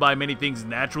doubled by many things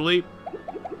naturally,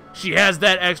 she has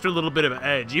that extra little bit of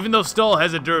edge. Even though Stahl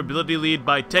has a durability lead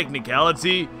by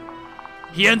technicality,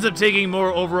 he ends up taking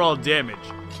more overall damage.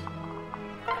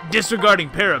 Disregarding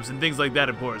pair-ups and things like that,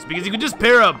 of course, because you can just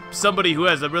pair up somebody who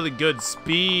has a really good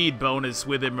speed bonus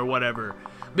with him or whatever.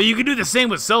 But you can do the same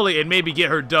with Sully and maybe get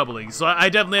her doubling, so I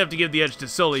definitely have to give the edge to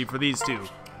Sully for these two.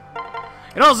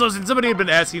 And also, since somebody had been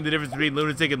asking the difference between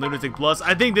Lunatic and Lunatic Plus,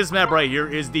 I think this map right here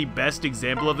is the best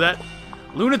example of that.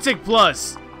 Lunatic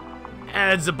Plus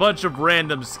adds a bunch of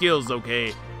random skills,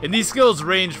 okay? And these skills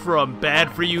range from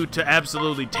bad for you to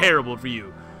absolutely terrible for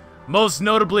you. Most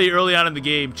notably early on in the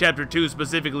game, Chapter 2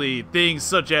 specifically, things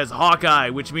such as Hawkeye,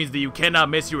 which means that you cannot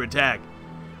miss your attack.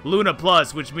 Luna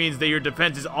Plus, which means that your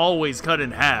defense is always cut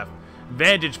in half.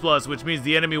 Vantage Plus, which means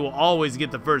the enemy will always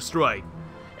get the first strike.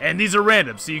 And these are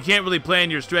random, so you can't really plan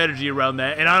your strategy around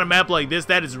that. And on a map like this,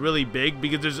 that is really big,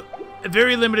 because there's a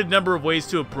very limited number of ways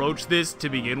to approach this to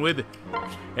begin with.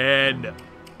 And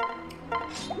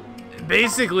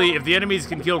basically, if the enemies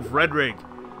can kill Frederick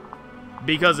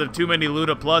because of too many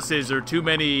Luna Pluses or too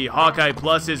many Hawkeye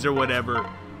Pluses or whatever,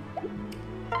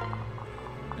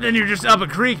 then you're just up a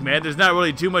creek, man. There's not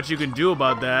really too much you can do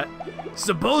about that.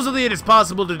 Supposedly, it is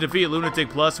possible to defeat Lunatic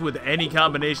Plus with any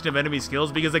combination of enemy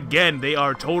skills because, again, they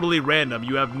are totally random.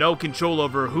 You have no control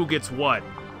over who gets what.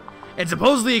 And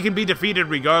supposedly, it can be defeated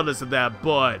regardless of that,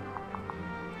 but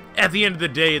at the end of the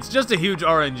day, it's just a huge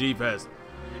RNG fest.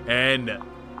 And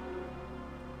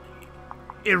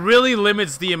it really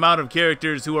limits the amount of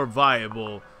characters who are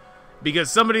viable. Because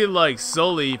somebody like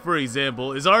Sully, for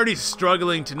example, is already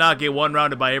struggling to not get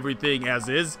one-rounded by everything as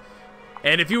is.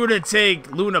 And if you were to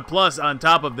take Luna Plus on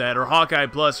top of that, or Hawkeye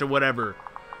Plus or whatever,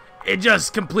 it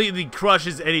just completely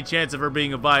crushes any chance of her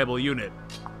being a viable unit.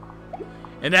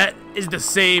 And that is the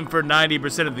same for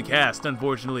 90% of the cast,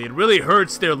 unfortunately. It really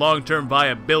hurts their long-term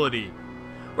viability.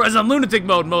 Whereas on Lunatic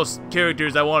mode, most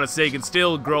characters, I want to say, can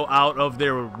still grow out of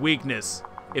their weakness,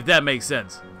 if that makes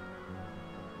sense.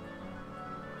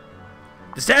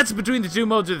 The stats between the two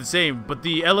modes are the same, but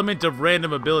the element of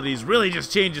random abilities really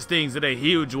just changes things in a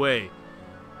huge way.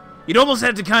 You'd almost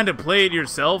have to kind of play it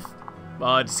yourself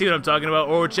to see what I'm talking about,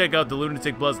 or check out the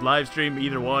Lunatic Plus livestream,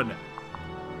 either one.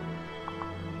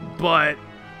 But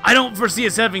I don't foresee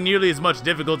us having nearly as much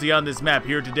difficulty on this map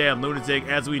here today on Lunatic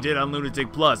as we did on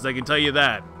Lunatic Plus, I can tell you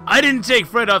that. I didn't take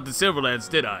Fred off the Silverlands,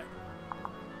 did I?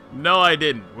 No, I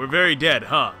didn't. We're very dead,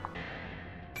 huh?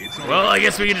 Well, I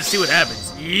guess we can just see what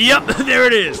happens. Yup, there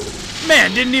it is.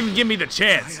 Man, didn't even give me the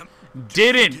chance.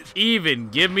 Didn't even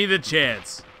give me the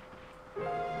chance.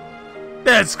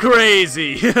 That's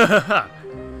crazy.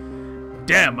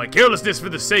 Damn, my carelessness for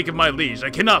the sake of my liege.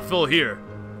 I cannot fall here.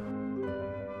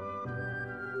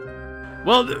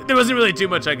 Well, there wasn't really too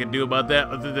much I could do about that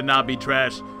other than not be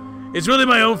trash. It's really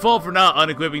my own fault for not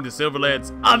unequipping the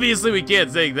Silverlands. Obviously, we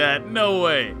can't say that. No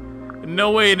way.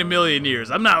 No way in a million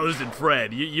years. I'm not losing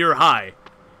Fred. You're high.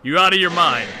 You're out of your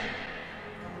mind.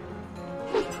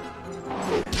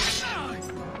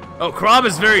 Oh, Krob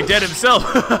is very dead himself.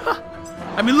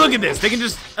 I mean, look at this. They can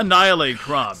just annihilate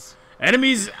Krob.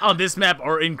 Enemies on this map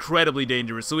are incredibly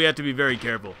dangerous, so we have to be very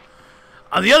careful.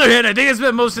 On the other hand, I think I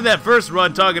spent most of that first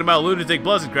run talking about Lunatic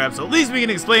Plus and crap, so at least we can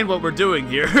explain what we're doing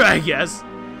here, I guess.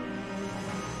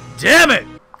 Damn it!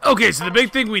 Okay, so the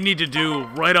big thing we need to do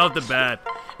right off the bat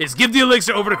is give the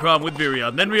elixir over to Krob with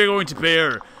Virion. Then we are going to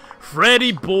pair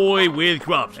Freddy Boy with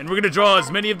Krob, and we're going to draw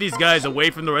as many of these guys away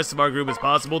from the rest of our group as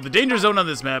possible. The danger zone on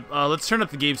this map, let's turn up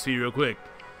the game speed real quick.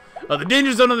 The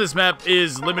danger zone on this map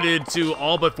is limited to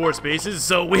all but 4 spaces,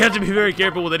 so we have to be very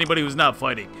careful with anybody who's not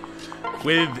fighting.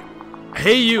 With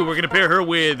Hei'yu, we're going to pair her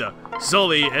with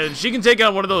Sully, and she can take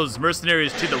on one of those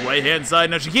mercenaries to the right-hand side.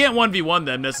 Now, she can't 1v1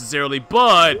 them necessarily,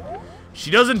 but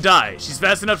she doesn't die. She's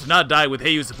fast enough to not die with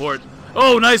Hei'yu support.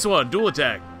 Oh, nice one. Dual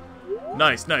attack.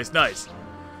 Nice, nice, nice.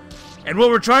 And what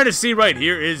we're trying to see right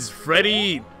here is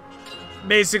Freddy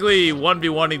basically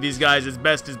 1v1ing these guys as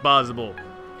best as possible.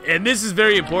 And this is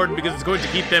very important because it's going to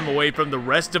keep them away from the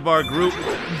rest of our group.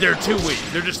 They're too weak.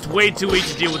 They're just way too weak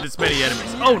to deal with this many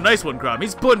enemies. Oh, nice one, Krob.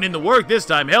 He's putting in the work this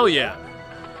time. Hell yeah.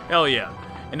 Hell yeah.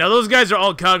 And now those guys are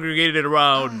all congregated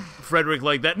around Frederick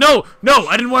like that. No, no,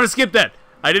 I didn't want to skip that.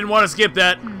 I didn't want to skip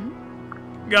that.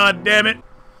 God damn it.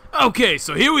 Okay,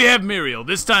 so here we have Muriel,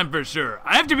 this time for sure.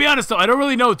 I have to be honest though, I don't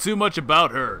really know too much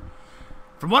about her.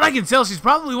 From what I can tell, she's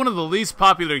probably one of the least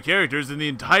popular characters in the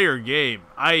entire game.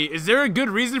 Is there a good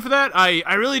reason for that?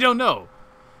 I really don't know.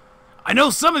 I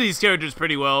know some of these characters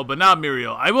pretty well, but not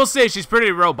Muriel. I will say she's pretty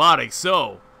robotic,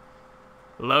 so...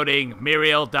 Loading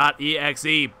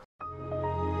Muriel.exe.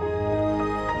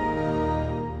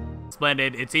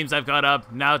 Splendid, it seems I've caught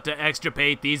up. Now to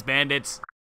extirpate these bandits.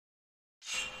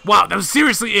 Wow, that was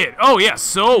seriously it. Oh yeah,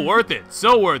 so worth it.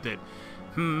 So worth it.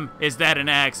 Is that an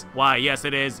axe? Why, yes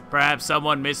it is. Perhaps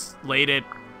someone mislaid it.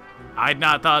 I'd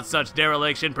not thought such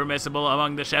dereliction permissible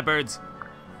among the Shepards.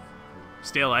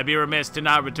 Still, I'd be remiss to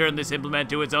not return this implement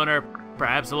to its owner,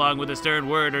 perhaps along with a stern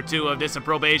word or two of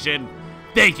disapprobation.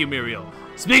 Thank you, Muriel.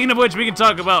 Speaking of which, we can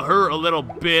talk about her a little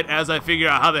bit as I figure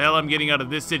out how the hell I'm getting out of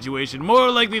this situation. More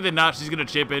likely than not, she's gonna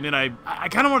chip in, and I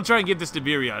kind of want to try and get this to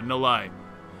Virion, no lie.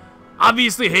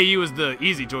 Obviously, Hei'yu is the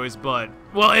easy choice, but...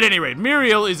 Well, at any rate,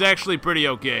 Muriel is actually pretty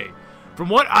okay. From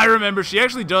what I remember, she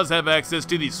actually does have access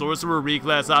to the Sorcerer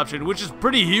reclass option, which is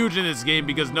pretty huge in this game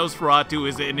because Nosferatu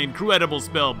is an incredible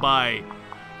spell by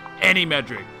any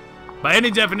metric. By any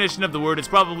definition of the word, it's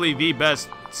probably the best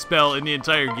spell in the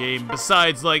entire game,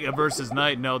 besides, like, a Versus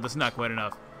Knight. No, that's not quite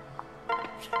enough.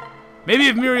 Maybe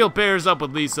if Muriel pairs up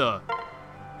with Lisa.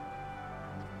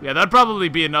 Yeah, that'd probably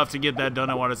be enough to get that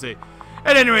done, I want to say.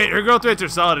 At any rate, her growth rates are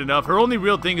solid enough. Her only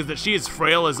real thing is that she is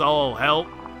frail as all hell.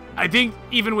 I think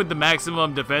even with the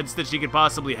maximum defense that she could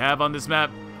possibly have on this map,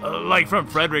 like from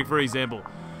Frederick, for example,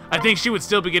 I think she would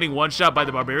still be getting one-shot by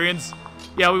the barbarians.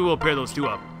 Yeah, we will pair those two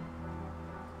up.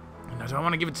 Now, do I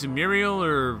want to give it to Muriel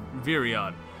or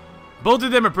Virion? Both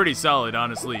of them are pretty solid,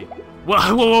 honestly.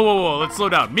 Whoa, whoa, whoa, whoa, whoa. Let's slow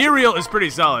down. Muriel is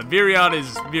pretty solid. Virion is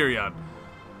Virion.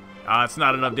 It's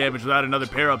not enough damage without another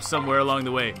pair-up somewhere along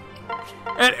the way.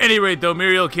 At any rate, though,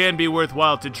 Muriel can be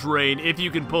worthwhile to train if you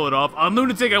can pull it off. On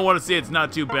Lunatic, I want to say it's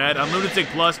not too bad. On Lunatic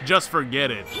Plus, just forget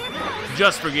it.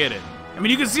 Just forget it. I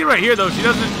mean, you can see right here, though, she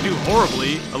doesn't do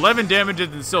horribly. 11 damage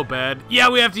isn't so bad. Yeah,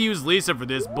 we have to use Lisa for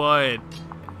this, but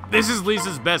this is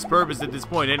Lisa's best purpose at this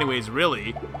point anyways,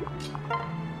 really.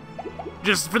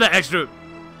 Just for that extra...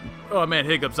 Oh, man,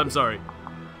 hiccups, I'm sorry.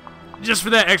 Just for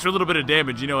that extra little bit of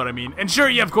damage, you know what I mean. And sure,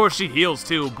 yeah, of course, she heals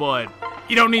too, but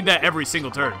you don't need that every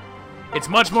single turn. It's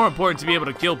much more important to be able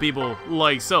to kill people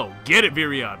like so. Get it,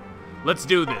 Virion. Let's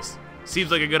do this.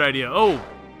 Seems like a good idea. Oh.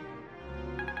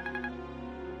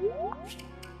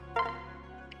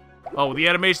 Oh, the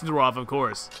animations were off, of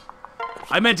course.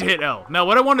 I meant to hit L. Now,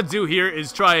 what I want to do here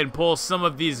is try and pull some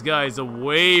of these guys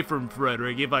away from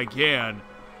Frederick, if I can.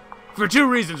 For two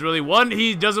reasons, really. One,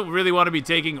 he doesn't really want to be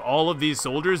taking all of these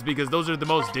soldiers because those are the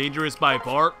most dangerous by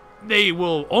far. They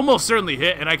will almost certainly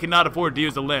hit, and I cannot afford to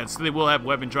use the lance, so they will have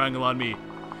weapon triangle on me.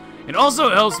 It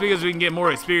also helps because we can get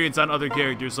more experience on other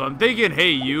characters, so I'm thinking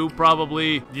Hei'yu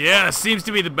probably. Yeah, seems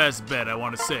to be the best bet, I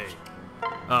want to say.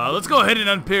 Let's go ahead and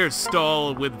unpair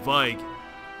Stall with Vike,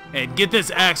 and get this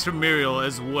axe from Muriel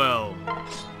as well.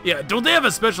 Yeah, don't they have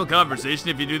a special conversation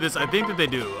if you do this? I think that they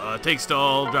do. Take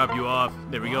Stall, drop you off.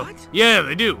 There we go. Yeah,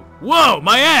 they do. Whoa,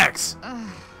 my axe!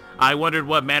 I wondered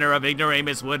what manner of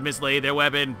ignoramus would mislay their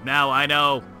weapon. Now I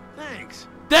know. Thanks.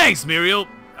 Thanks, Muriel.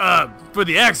 For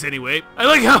the axe anyway.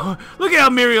 Look at how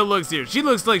Muriel looks here. She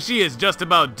looks like she is just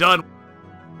about done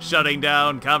shutting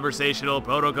down conversational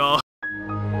protocol.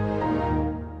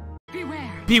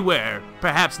 Beware. Beware.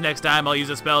 Perhaps next time I'll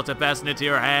use a spell to fasten it to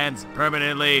your hands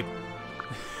permanently.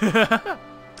 I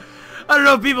don't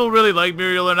know if people really like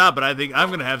Muriel or not, but I think I'm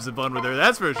gonna have some fun with her,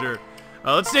 that's for sure.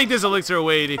 Let's take this elixir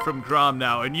away from Crom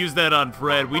now and use that on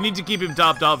Fred. We need to keep him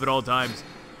topped off at all times.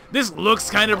 This looks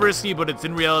kind of risky, but it's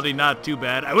in reality not too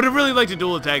bad. I would have really liked a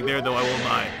dual attack there, though, I won't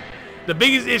lie. The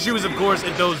biggest issue is, of course,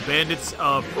 if those bandits,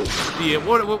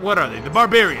 what are they? The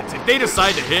barbarians. If they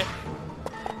decide to hit,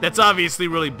 that's obviously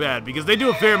really bad, because they do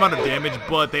a fair amount of damage,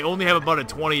 but they only have about a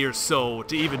 20 or so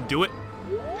to even do it.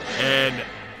 And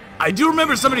I do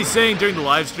remember somebody saying during the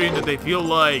live stream that they feel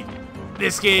like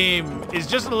this game is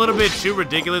just a little bit too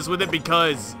ridiculous with it,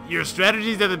 because your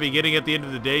strategies at the beginning, at the end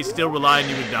of the day, still rely on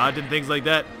you to dodge and things like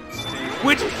that.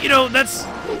 Which, you know, that's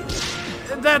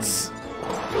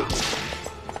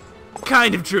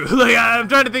kind of true. Like, I'm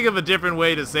trying to think of a different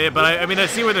way to say it, but I mean, I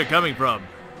see where they're coming from.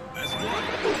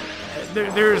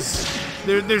 There's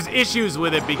issues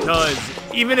with it, because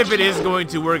even if it is going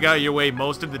to work out your way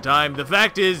most of the time, the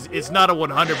fact is it's not a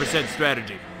 100%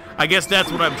 strategy. I guess that's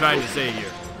what I'm trying to say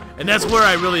here. And that's where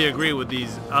I really agree with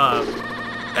these,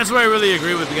 that's where I really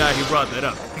agree with the guy who brought that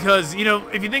up. Because, you know,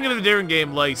 if you think of a different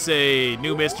game like, say,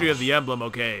 New Mystery of the Emblem,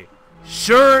 okay,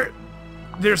 sure,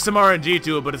 there's some RNG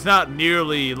to it, but it's not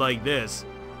nearly like this.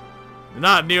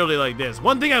 Not nearly like this.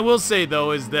 One thing I will say, though,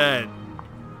 is that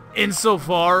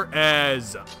insofar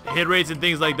as hit rates and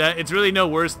things like that, it's really no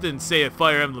worse than, say, a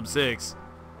Fire Emblem 6.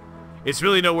 It's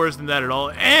really no worse than that at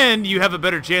all. And you have a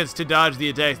better chance to dodge the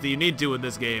attacks that you need to in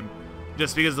this game,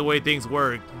 just because of the way things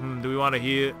work. Do we want to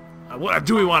heal? What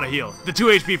do we want to heal? The 2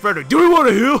 HP Frederick. Do we want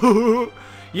to heal?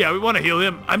 Yeah, we want to heal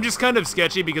him. I'm just kind of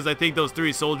sketchy because I think those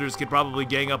 3 soldiers could probably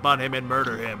gang up on him and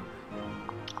murder him.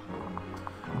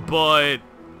 But,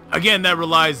 again, that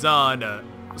relies on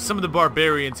some of the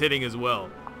barbarians hitting as well.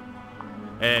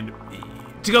 And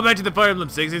to go back to the Fire Emblem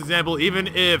 6 example, even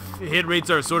if hit rates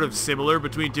are sort of similar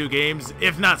between 2 games,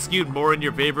 if not skewed more in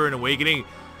your favor in Awakening,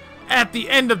 at the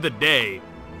end of the day,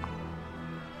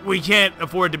 we can't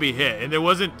afford to be hit, and there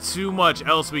wasn't too much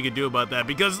else we could do about that,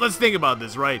 because let's think about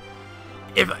this, right?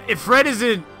 If Fred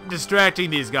isn't distracting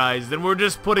these guys, then we're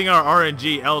just putting our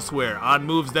RNG elsewhere on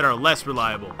moves that are less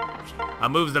reliable.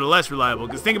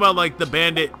 Because think about, like, the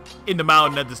bandit in the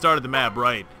mountain at the start of the map,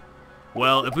 right?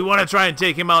 Well, if we want to try and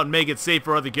take him out and make it safe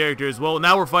for other characters, well,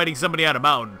 now we're fighting somebody on a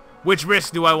mountain. Which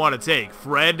risk do I want to take?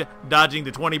 Fred dodging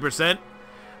the 20%?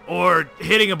 Or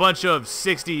hitting a bunch of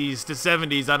 60s to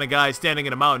 70s on a guy standing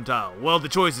in a mountain tile? Well, the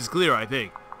choice is clear, I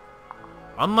think.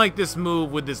 Unlike this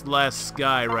move with this last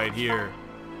guy right here.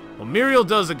 Well, Muriel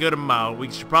does a good amount. We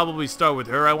should probably start with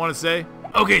her, I want to say.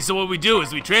 Okay, so what we do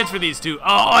is we transfer these 2. Oh,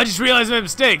 I just realized my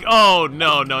mistake. Oh,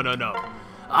 no.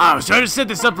 I was trying to set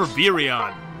this up for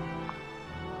Virion.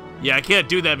 Yeah, I can't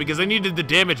do that because I needed the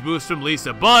damage boost from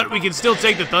Lisa. But we can still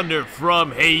take the thunder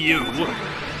from Hei'yu.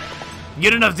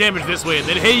 Get enough damage this way, and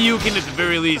then Hei'yu can at the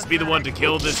very least be the one to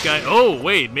kill this guy. Oh,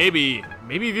 wait, maybe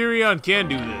Virion can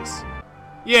do this.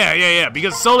 Yeah,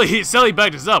 because Sully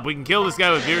backed us up. We can kill this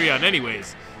guy with Virion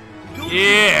anyways.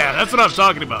 Yeah, that's what I'm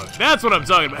talking about.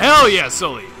 Hell yeah,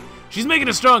 Sully. She's making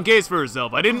a strong case for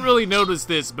herself. I didn't really notice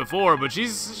this before, but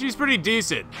she's pretty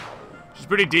decent.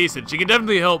 She can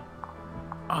definitely help.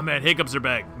 Oh man, hiccups are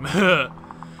back.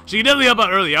 She can definitely help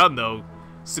out early on, though,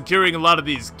 securing a lot of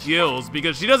these kills,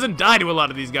 because she doesn't die to a lot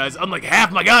of these guys, unlike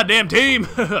half my goddamn team.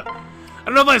 I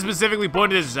don't know if I specifically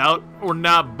pointed this out or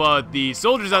not, but the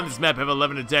soldiers on this map have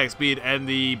 11 attack speed, and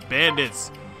the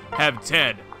bandits have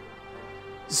 10.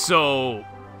 So,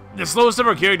 the slowest of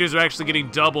our characters are actually getting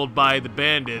doubled by the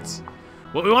bandits.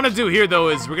 What we want to do here, though,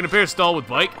 is we're going to pair Stall with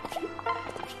Vike.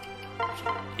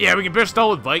 Yeah, we can pair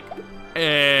Stall with Vike,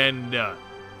 and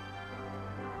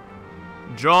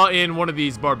draw in one of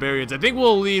these barbarians. I think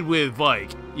we'll lead with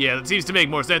Vike. Yeah, that seems to make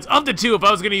more sense. Of the 2, if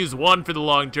I was going to use one for the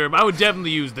long term, I would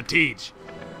definitely use the Teach.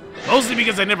 Mostly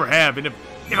because I never have, and if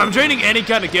I'm training any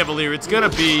kind of Cavalier, it's going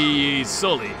to be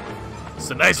Sully.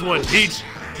 It's a nice one, Teach.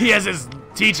 He has his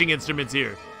teaching instruments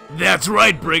here. That's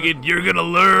right, Brigand. You're going to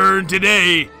learn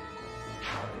today.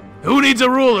 Who needs a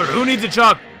ruler? Who needs a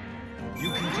chalk?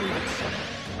 You can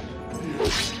do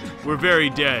this. We're very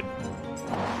dead.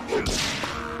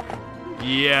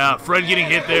 Yeah, Fred getting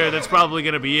hit there, that's probably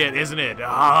going to be it, isn't it?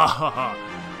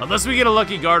 Unless we get a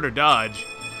lucky guard or dodge,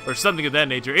 or something of that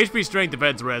nature. HP strength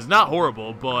defense res, not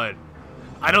horrible, but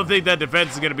I don't think that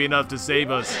defense is going to be enough to save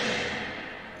us.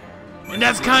 And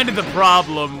that's kind of the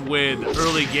problem with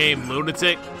early game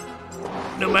Lunatic.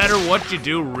 no matter what you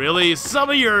do, really, some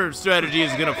of your strategy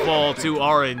is gonna fall to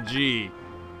RNG.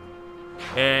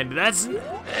 And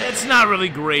it's not really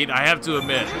great, I have to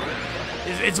admit.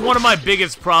 It's one of my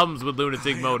biggest problems with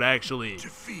Lunatic mode, actually.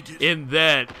 In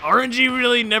that, RNG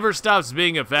really never stops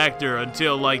being a factor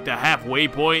until, like, the halfway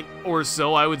point or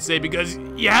so, I would say, because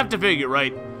you have to figure,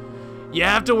 right? You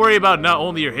have to worry about not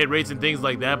only your hit rates and things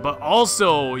like that, but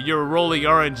also your rolling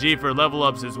RNG for level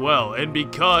ups as well. And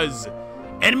because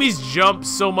enemies jump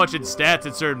so much in stats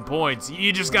at certain points,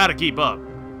 you just gotta keep up.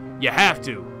 You have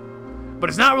to. But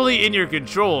it's not really in your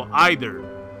control either.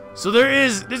 So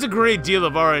there's a great deal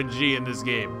of RNG in this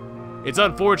game. It's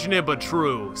unfortunate but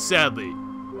true, sadly.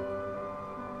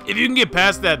 If you can get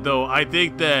past that though, I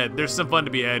think that there's some fun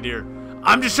to be had here.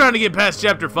 I'm just trying to get past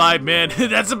chapter 5, man.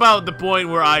 That's about the point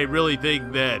where I really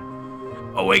think that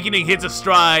Awakening hits a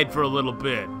stride for a little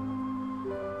bit.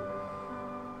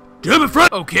 Damn it,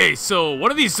 friend! Okay, so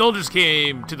one of these soldiers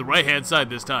came to the right-hand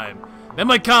side this time. That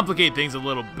might complicate things a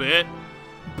little bit.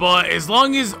 But as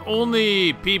long as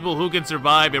only people who can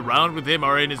survive a round with him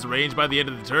are in his range by the end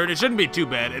of the turn, it shouldn't be too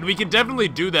bad. And we can definitely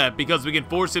do that because we can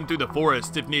force him through the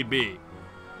forest if need be.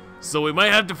 So we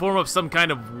might have to form up some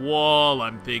kind of wall,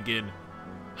 I'm thinking.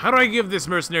 How do I give this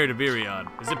mercenary to Virion?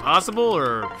 Is it possible,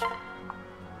 or...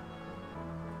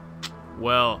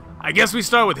 Well, I guess we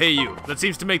start with Hei'yu. That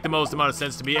seems to make the most amount of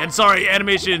sense to me. And sorry,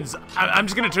 animations, I'm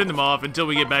just going to turn them off until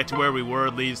we get back to where we were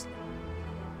at least.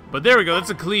 But there we go, that's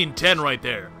a clean 10 right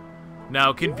there.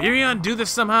 Now, can Virion do this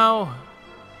somehow?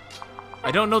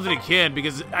 I don't know that he can,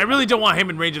 because I really don't want him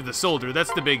in range of the soldier.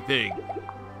 That's the big thing.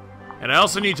 And I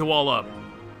also need to wall up.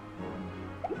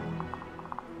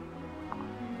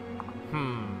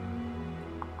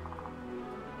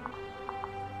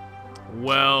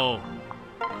 Well,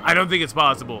 I don't think it's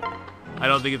possible. I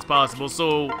don't think it's possible.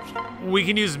 So, we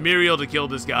can use Muriel to kill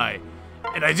this guy.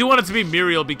 And I do want it to be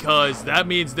Muriel because that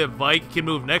means that Vike can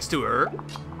move next to her.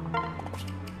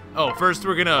 Oh, first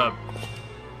we're gonna...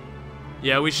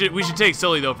 Yeah, we should take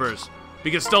Sully though first.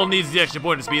 Because Stull needs the extra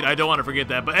point of speed. I don't want to forget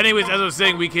that. But anyways, as I was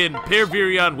saying, we can pair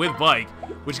Virion with Vike,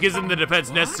 which gives him the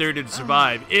defense necessary to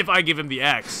survive if I give him the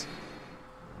axe.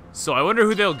 So I wonder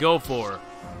who they'll go for.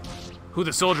 Who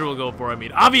the soldier will go for, I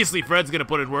mean. Obviously, Fred's gonna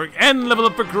put in work and level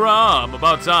up for Crom.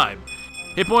 About time.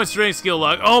 Hit point, strength, skill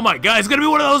lock. Oh my god, it's gonna be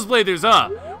one of those playthroughs, huh?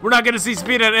 We're not gonna see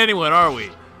speed at anyone, are we?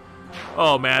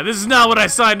 Oh man, this is not what I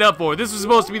signed up for. This was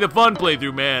supposed to be the fun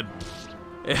playthrough, man.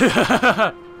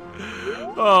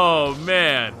 Oh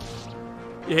man.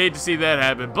 You hate to see that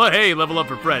happen. But hey, level up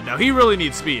for Fred. Now he really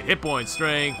needs speed. Hit point,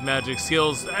 strength, magic,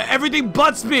 skills, everything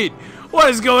but speed. What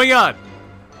is going on?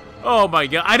 Oh my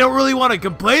god, I don't really want to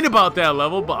complain about that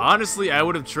level, but honestly, I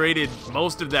would have traded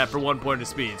most of that for 1 point of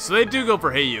speed. So they do go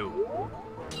for Hei'yu.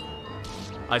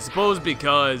 I suppose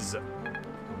because...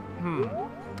 I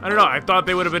don't know, I thought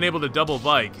they would have been able to double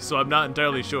Vike, so I'm not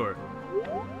entirely sure.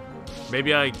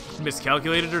 Maybe I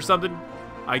miscalculated or something?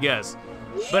 I guess.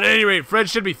 But at any rate, Fred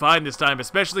should be fine this time,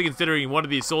 especially considering one of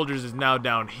these soldiers is now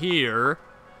down here.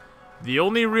 The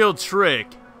only real trick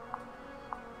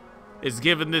is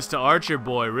giving this to Archer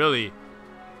Boy, really.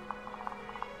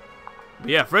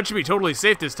 But yeah, Fred should be totally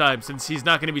safe this time since he's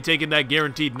not going to be taking that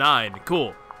guaranteed 9.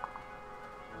 Cool.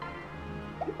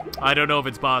 I don't know if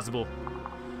it's possible.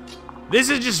 This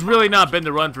has just really not been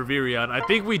the run for Virion. I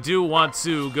think we do want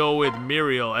to go with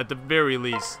Muriel at the very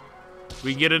least.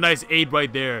 We can get a nice 8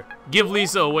 right there. Give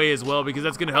Lisa away as well because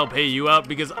that's going to help Hei'yu out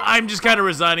because I'm just kind of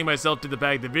resigning myself to the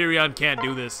fact that Virion can't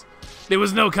do this. There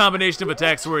was no combination of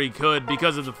attacks where he could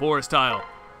because of the forest tile.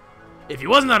 If he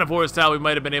wasn't on a forest tile, we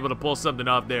might have been able to pull something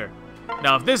off there.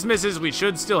 Now, if this misses, we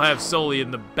should still have Sully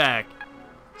in the back.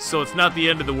 So it's not the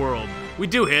end of the world. We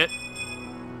do hit.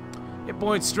 Hit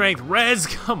point, strength, res,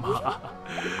 come on.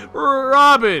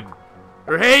 Robin!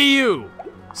 Or Hei'yu!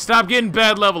 Stop getting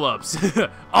bad level ups.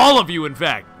 All of you, in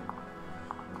fact.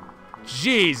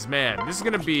 Jeez, man. This is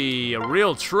going to be a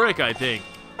real trick, I think.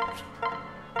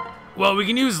 Well, we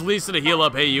can use Lisa to heal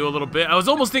up Hei'yu a little bit. I was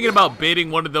almost thinking about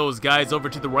baiting one of those guys over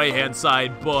to the right-hand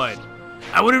side, but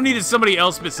I would have needed somebody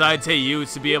else besides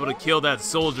Hei'yu to be able to kill that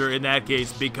soldier in that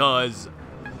case because...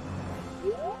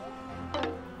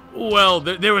 Well,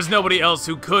 there was nobody else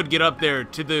who could get up there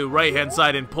to the right-hand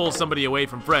side and pull somebody away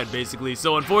from Fred, basically.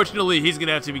 So, unfortunately, he's going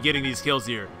to have to be getting these kills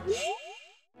here.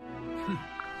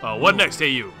 What next,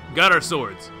 Hei'yu? Got our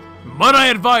swords. Might I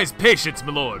advise patience,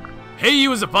 my lord?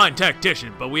 Hei'yu is a fine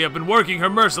tactician, but we have been working her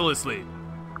mercilessly.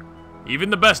 Even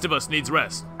the best of us needs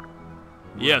rest.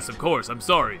 Yes, of course, I'm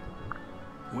sorry.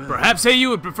 Well, perhaps Hei'yu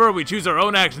would prefer we choose our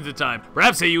own actions at time.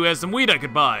 Perhaps Hei'yu has some weed I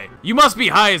could buy. You must be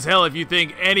high as hell if you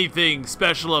think anything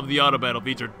special of the auto battle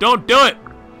feature. Don't do it!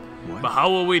 What? But how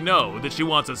will we know that she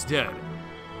wants us dead?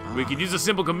 We can use a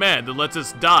simple command that lets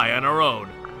us die on our own.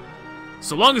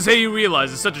 So long as Hei'yu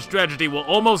realizes such a strategy will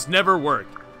almost never work.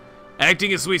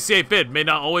 Acting as we see fit may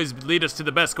not always lead us to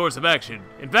the best course of action.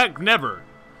 In fact, never.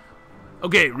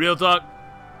 Okay, real talk.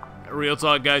 Real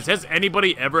talk, guys. Has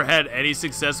anybody ever had any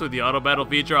success with the auto battle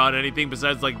feature on anything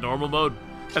besides like normal mode?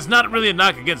 That's not really a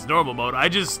knock against normal mode.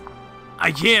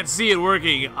 I can't see it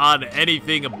working on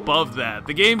anything above that.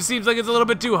 The game seems like it's a little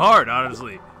bit too hard,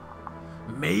 honestly.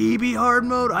 Maybe hard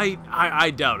mode?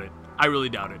 I doubt it. I really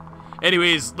doubt it.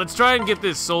 Anyways, let's try and get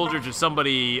this soldier to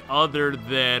somebody other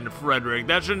than Frederick.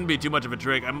 That shouldn't be too much of a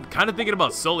trick. I'm kind of thinking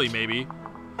about Sully, maybe.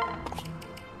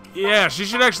 Yeah, she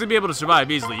should actually be able to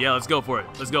survive easily. Yeah, let's go for it.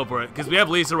 Let's go for it. Because we have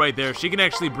Lisa right there. She can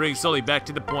actually bring Sully back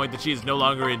to the point that she is no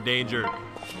longer in danger.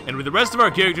 And with the rest of our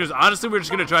characters, honestly, we're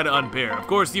just going to try to unpair. Of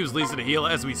course, use Lisa to heal,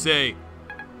 as we say.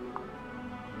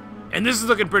 And this is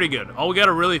looking pretty good. All we got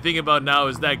to really think about now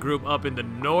is that group up in the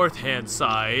north-hand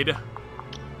side.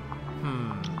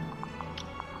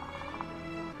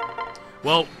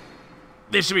 Well,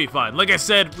 this should be fine. Like I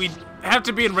said, we have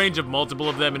to be in range of multiple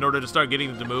of them in order to start getting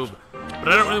them to move. But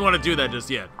I don't really want to do that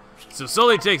just yet. So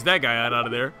Sully takes that guy out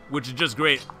of there, which is just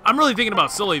great. I'm really thinking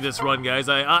about Sully this run, guys.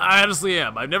 I honestly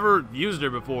am. I've never used her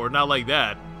before, not like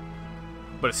that.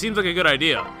 But it seems like a good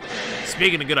idea.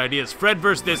 Speaking of good ideas, Fred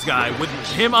versus this guy, with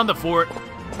him on the fort,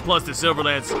 plus the Silver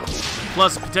Lance,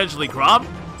 plus potentially Crom?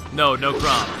 No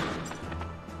Crom.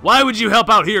 Why would you help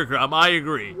out here, Crom? I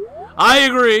agree. I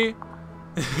agree.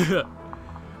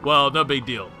 Well, no big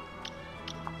deal.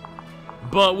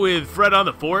 But with Fred on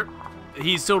the fort,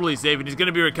 he's totally safe, and he's going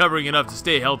to be recovering enough to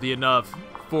stay healthy enough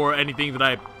for anything that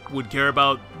I would care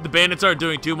about. The bandits aren't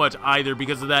doing too much either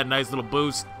because of that nice little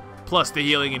boost, plus the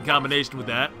healing in combination with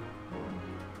that.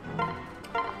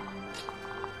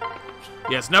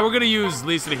 Yes, now we're going to use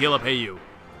Lisa to heal up Hei'yu.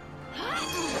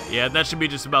 Yeah, that should be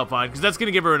just about fine, because that's going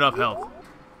to give her enough health.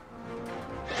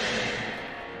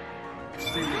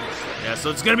 Yeah,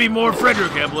 so it's going to be more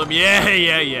Frederick Emblem.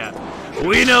 Yeah.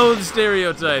 We know the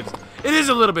stereotypes. It is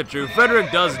a little bit true.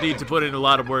 Frederick does need to put in a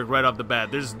lot of work right off the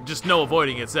bat. There's just no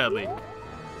avoiding it, sadly.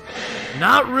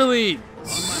 Not really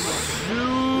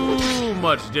too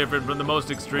much different from the most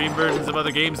extreme versions of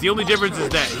other games. The only difference is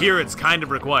that here it's kind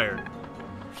of required.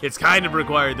 It's kind of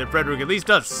required that Frederick at least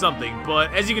does something,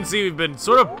 but as you can see, we've been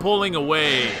sort of pulling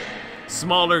away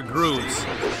smaller groups,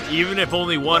 even if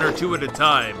only one or two at a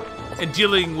time, and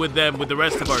dealing with them with the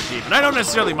rest of our team. And I don't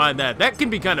necessarily mind that. That can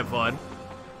be kind of fun.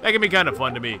 That can be kind of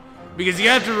fun to me. Because you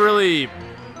have to really...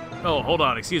 Oh, hold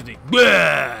on, excuse me.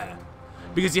 Blah!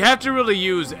 Because you have to really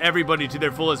use everybody to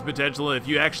their fullest potential if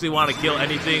you actually want to kill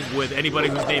anything with anybody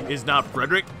whose name is not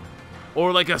Frederick.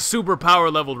 Or like a super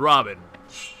power leveled Robin.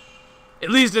 At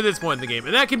least at this point in the game.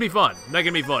 And that can be fun. That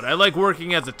can be fun. I like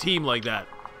working as a team like that.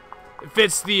 It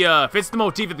fits the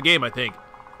motif of the game, I think.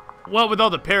 Well, with all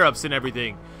the pair-ups and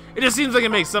everything. It just seems like it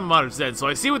makes some amount of sense. So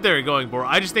I see what they're going for.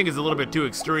 I just think it's a little bit too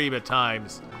extreme at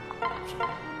times.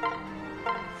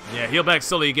 Yeah, heal back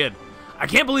Sully again. I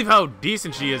can't believe how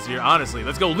decent she is here, honestly.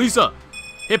 Let's go, Lisa!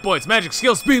 Hit points, magic,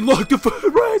 skill, speed, luck, defense,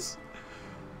 res!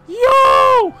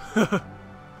 Yo!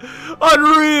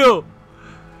 Unreal!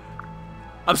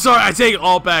 I'm sorry, I take it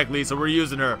all back, Lisa. We're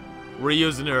using her. We're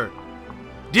using her.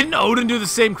 Didn't Odin do the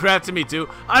same crap to me, too?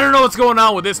 I don't know what's going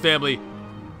on with this family.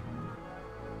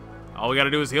 All we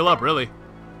gotta do is heal up, really.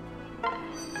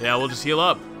 Yeah, we'll just heal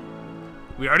up.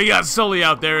 We already got Sully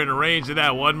out there in range of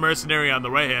that one mercenary on the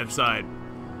right-hand side.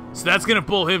 So that's going to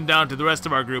pull him down to the rest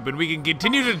of our group, and we can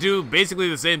continue to do basically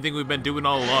the same thing we've been doing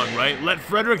all along, right? Let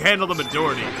Frederick handle the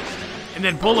majority, and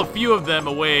then pull a few of them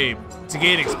away to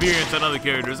gain experience on other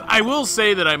characters. I will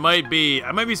say that I might be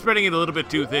spreading it a little bit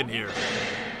too thin here.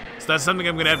 So that's something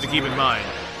I'm going to have to keep in mind.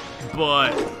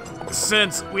 But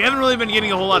since we haven't really been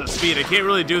getting a whole lot of speed, I can't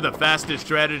really do the fastest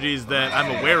strategies that I'm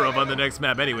aware of on the next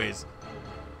map anyways.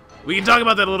 We can talk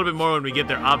about that a little bit more when we get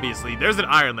there, obviously. There's an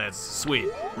Iron Lance. Sweet.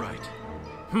 Right.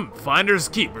 Finders,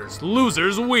 keepers.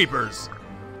 Losers, weepers.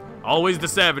 Always the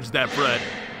savage, that Fred.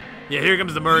 Yeah, here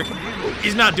comes the Merc.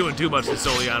 He's not doing too much to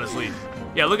Sully, honestly.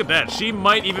 Yeah, look at that. She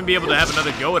might even be able to have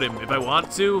another go at him if I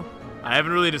want to. I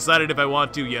haven't really decided if I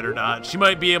want to yet or not. She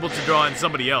might be able to draw in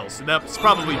somebody else, and that's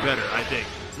probably better, I think.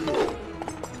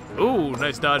 Ooh,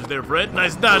 nice dodge there, Fred.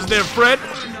 Nice dodge there, Fred.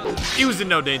 He was in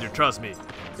no danger, trust me.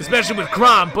 Especially with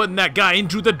Crom putting that guy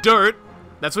into the dirt.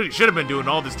 That's what he should have been doing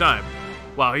all this time.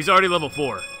 Wow, he's already level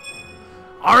 4.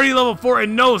 Already level 4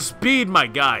 and no speed, my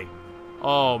guy.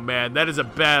 Oh, man, that is a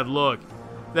bad look.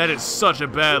 That is such a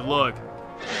bad look.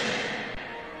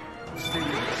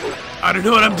 I don't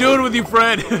know what I'm doing with you,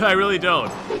 Fred. I really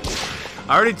don't.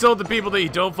 I already told the people that you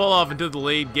don't fall off until the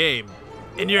late game.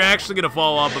 And you're actually gonna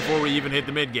fall off before we even hit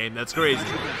the mid game. That's crazy.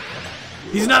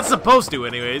 He's not supposed to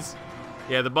anyways.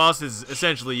 Yeah, the boss is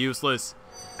essentially useless.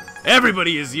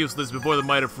 Everybody is useless before the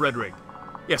might of Frederick.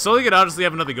 Yeah, Sully could honestly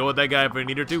have another go at that guy if I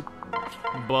need her to.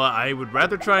 But I would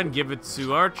rather try and give it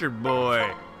to Archer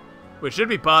Boy. Which should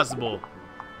be possible.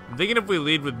 I'm thinking if we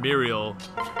lead with Muriel.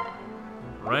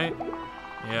 Right?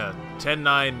 Yeah,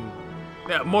 10-9.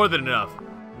 Yeah, more than enough.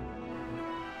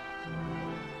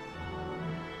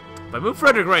 If I move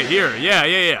Frederick right here,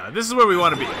 yeah. This is where we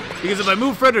want to be. Because if I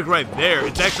move Frederick right there,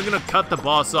 it's actually going to cut the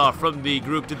boss off from the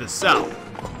group to the south.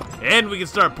 And we can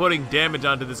start putting damage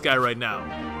onto this guy right now.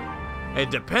 And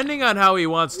depending on how he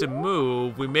wants to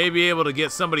move, we may be able to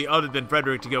get somebody other than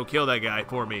Frederick to go kill that guy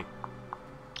for me.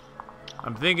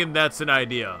 I'm thinking that's an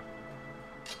idea.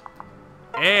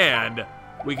 And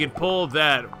we can pull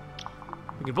that...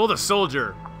 We can pull the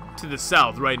soldier to the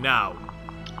south right now.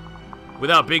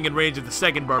 Without being in range of the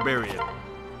second barbarian.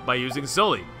 By using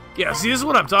Sully. Yeah, see, this is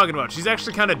what I'm talking about. She's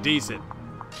actually kind of decent.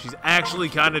 She's actually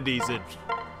kind of decent.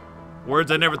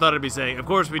 Words I never thought I'd be saying. Of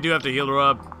course, we do have to heal her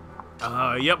up.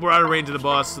 Yep, we're out of range of the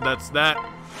boss, so that's that.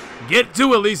 Get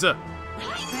to it, Lisa!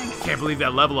 Can't believe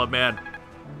that level up, man.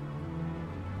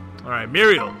 Alright,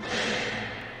 Muriel.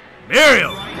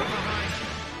 Muriel!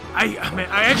 I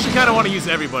actually kind of want to use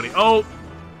everybody. Oh,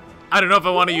 I don't know if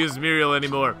I want to use Muriel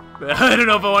anymore. I don't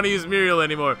know if I want to use Muriel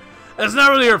anymore. That's not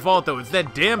really her fault, though. It's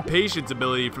that damn patience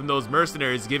ability from those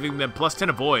mercenaries giving them +10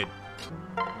 avoid.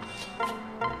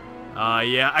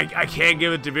 Yeah, I can't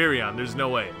give it to Virion. There's no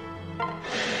way.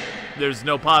 There's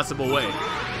no possible way.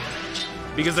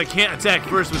 Because I can't attack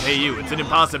first with Hei'yu. It's an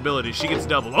impossibility. She gets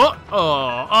double.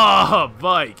 Oh,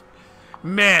 Vike.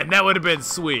 Man, that would have been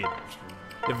sweet.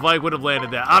 If Vike would have landed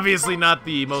that. Obviously not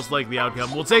the most likely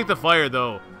outcome. We'll take the fire,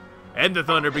 though. And the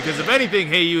thunder, because if anything,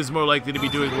 Hei'yu is more likely to be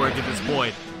doing work at this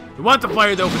point. We want the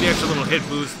fire, though, for the extra little hit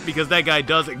boost, because that guy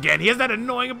does, again, he has that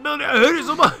annoying ability. I hate it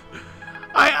so much.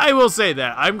 I will say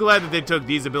that. I'm glad that they took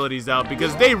these abilities out,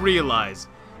 because they realized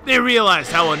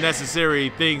how unnecessary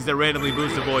things that randomly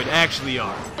boost avoid actually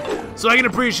are. So I can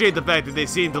appreciate the fact that they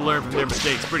seem to learn from their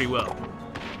mistakes pretty well.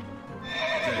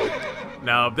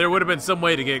 Now, if there would have been some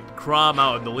way to get Crom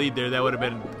out in the lead there, that would have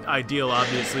been ideal,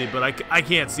 obviously, but I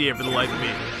can't see it for the life of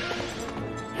me.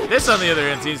 This, on the other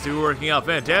hand, seems to be working out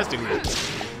fantastically.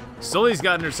 Sully's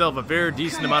gotten herself a fair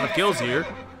decent amount of kills here,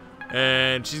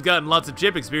 and she's gotten lots of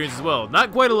chip experience as well.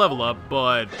 Not quite a level up,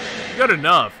 but good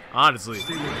enough, honestly.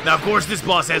 Now, of course, this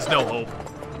boss has no hope.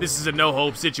 This is a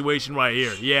no-hope situation right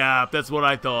here. Yeah, that's what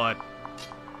I thought.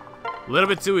 A little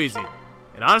bit too easy.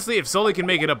 And honestly, if Sully can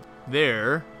make it up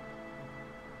there,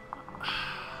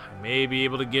 I may be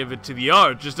able to give it to the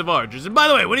Archest of Archers. And by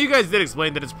the way, one of you guys did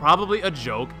explain that it's probably a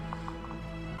joke.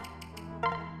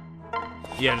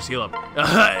 Yeah, just heal up.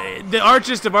 The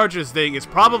Archest of Archers thing is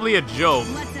probably a joke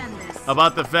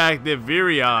about the fact that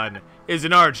Virion is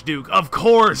an Archduke. Of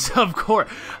course, of course.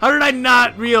 How did I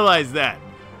not realize that?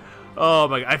 Oh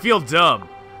my god, I feel dumb.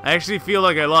 I actually feel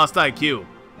like I lost IQ.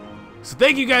 So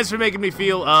thank you guys for making me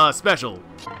feel special.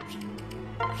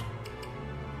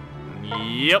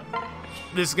 Yep.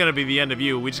 This is gonna be the end of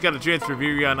you. We just gotta transfer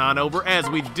Virion on over as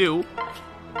we do.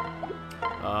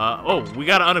 Oh, we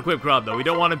gotta unequip Crom though. We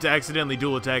don't want him to accidentally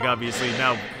dual attack, obviously.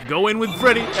 Now, go in with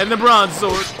Freddy and the bronze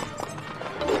sword.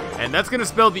 And that's gonna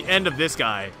spell the end of this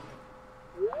guy.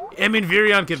 I mean,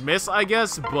 Virion could miss, I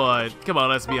guess, but come on,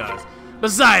 let's be honest.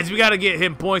 Besides, we gotta get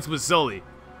him points with Sully.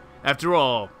 After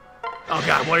all, oh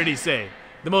god, what did he say?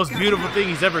 The most beautiful thing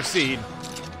he's ever seen.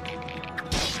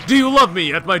 Do you love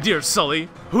me, my dear Sully?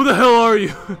 Who the hell are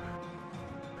you?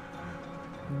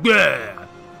 Yeah.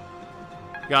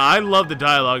 Yeah, I love the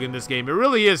dialogue in this game. It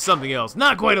really is something else.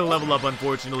 Not quite a level up,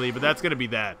 unfortunately, but that's going to be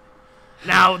that.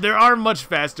 Now, there are much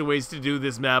faster ways to do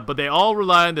this map, but they all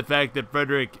rely on the fact that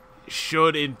Frederick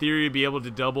should, in theory, be able to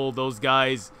double those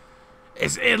guys.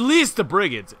 It's at least the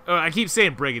Brigands. I keep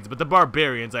saying Brigands, but the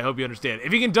Barbarians, I hope you understand.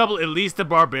 If you can double at least the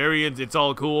Barbarians, it's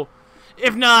all cool.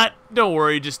 If not, don't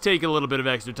worry, just take a little bit of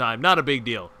extra time. Not a big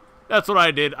deal. That's what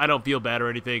I did. I don't feel bad or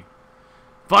anything.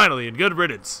 Finally, and good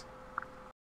riddance.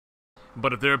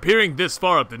 But if they're appearing this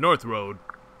far up the North Road,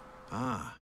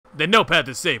 then no path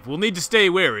is safe. We'll need to stay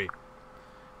wary.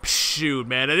 Shoot,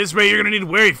 man. At this rate, you're going to need a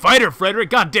wary fighter, Frederick.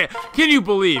 God damn. Can you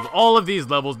believe all of these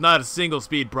levels, not a single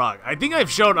speed proc? I think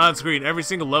I've shown on screen every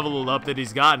single level up that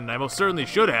he's gotten. I most certainly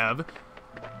should have.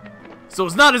 So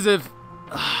it's not as if...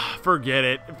 forget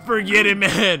it. Forget it,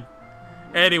 man.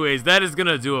 Anyways, that is going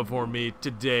to do it for me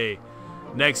today.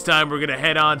 Next time, we're going to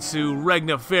head on to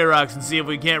Regna Ferox and see if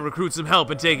we can't recruit some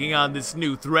help in taking on this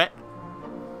new threat.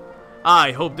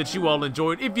 I hope that you all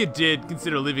enjoyed. If you did,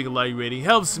 consider leaving a like rating.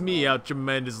 Helps me out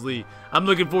tremendously. I'm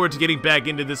looking forward to getting back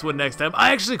into this one next time.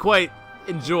 I actually quite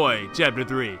enjoy Chapter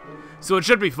 3, so it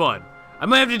should be fun. I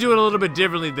might have to do it a little bit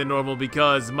differently than normal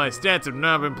because my stats have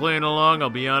not been playing along, I'll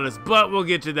be honest, but we'll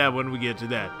get to that when we get to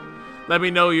that. Let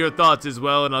me know your thoughts as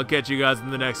well, and I'll catch you guys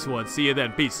in the next one. See you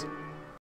then. Peace.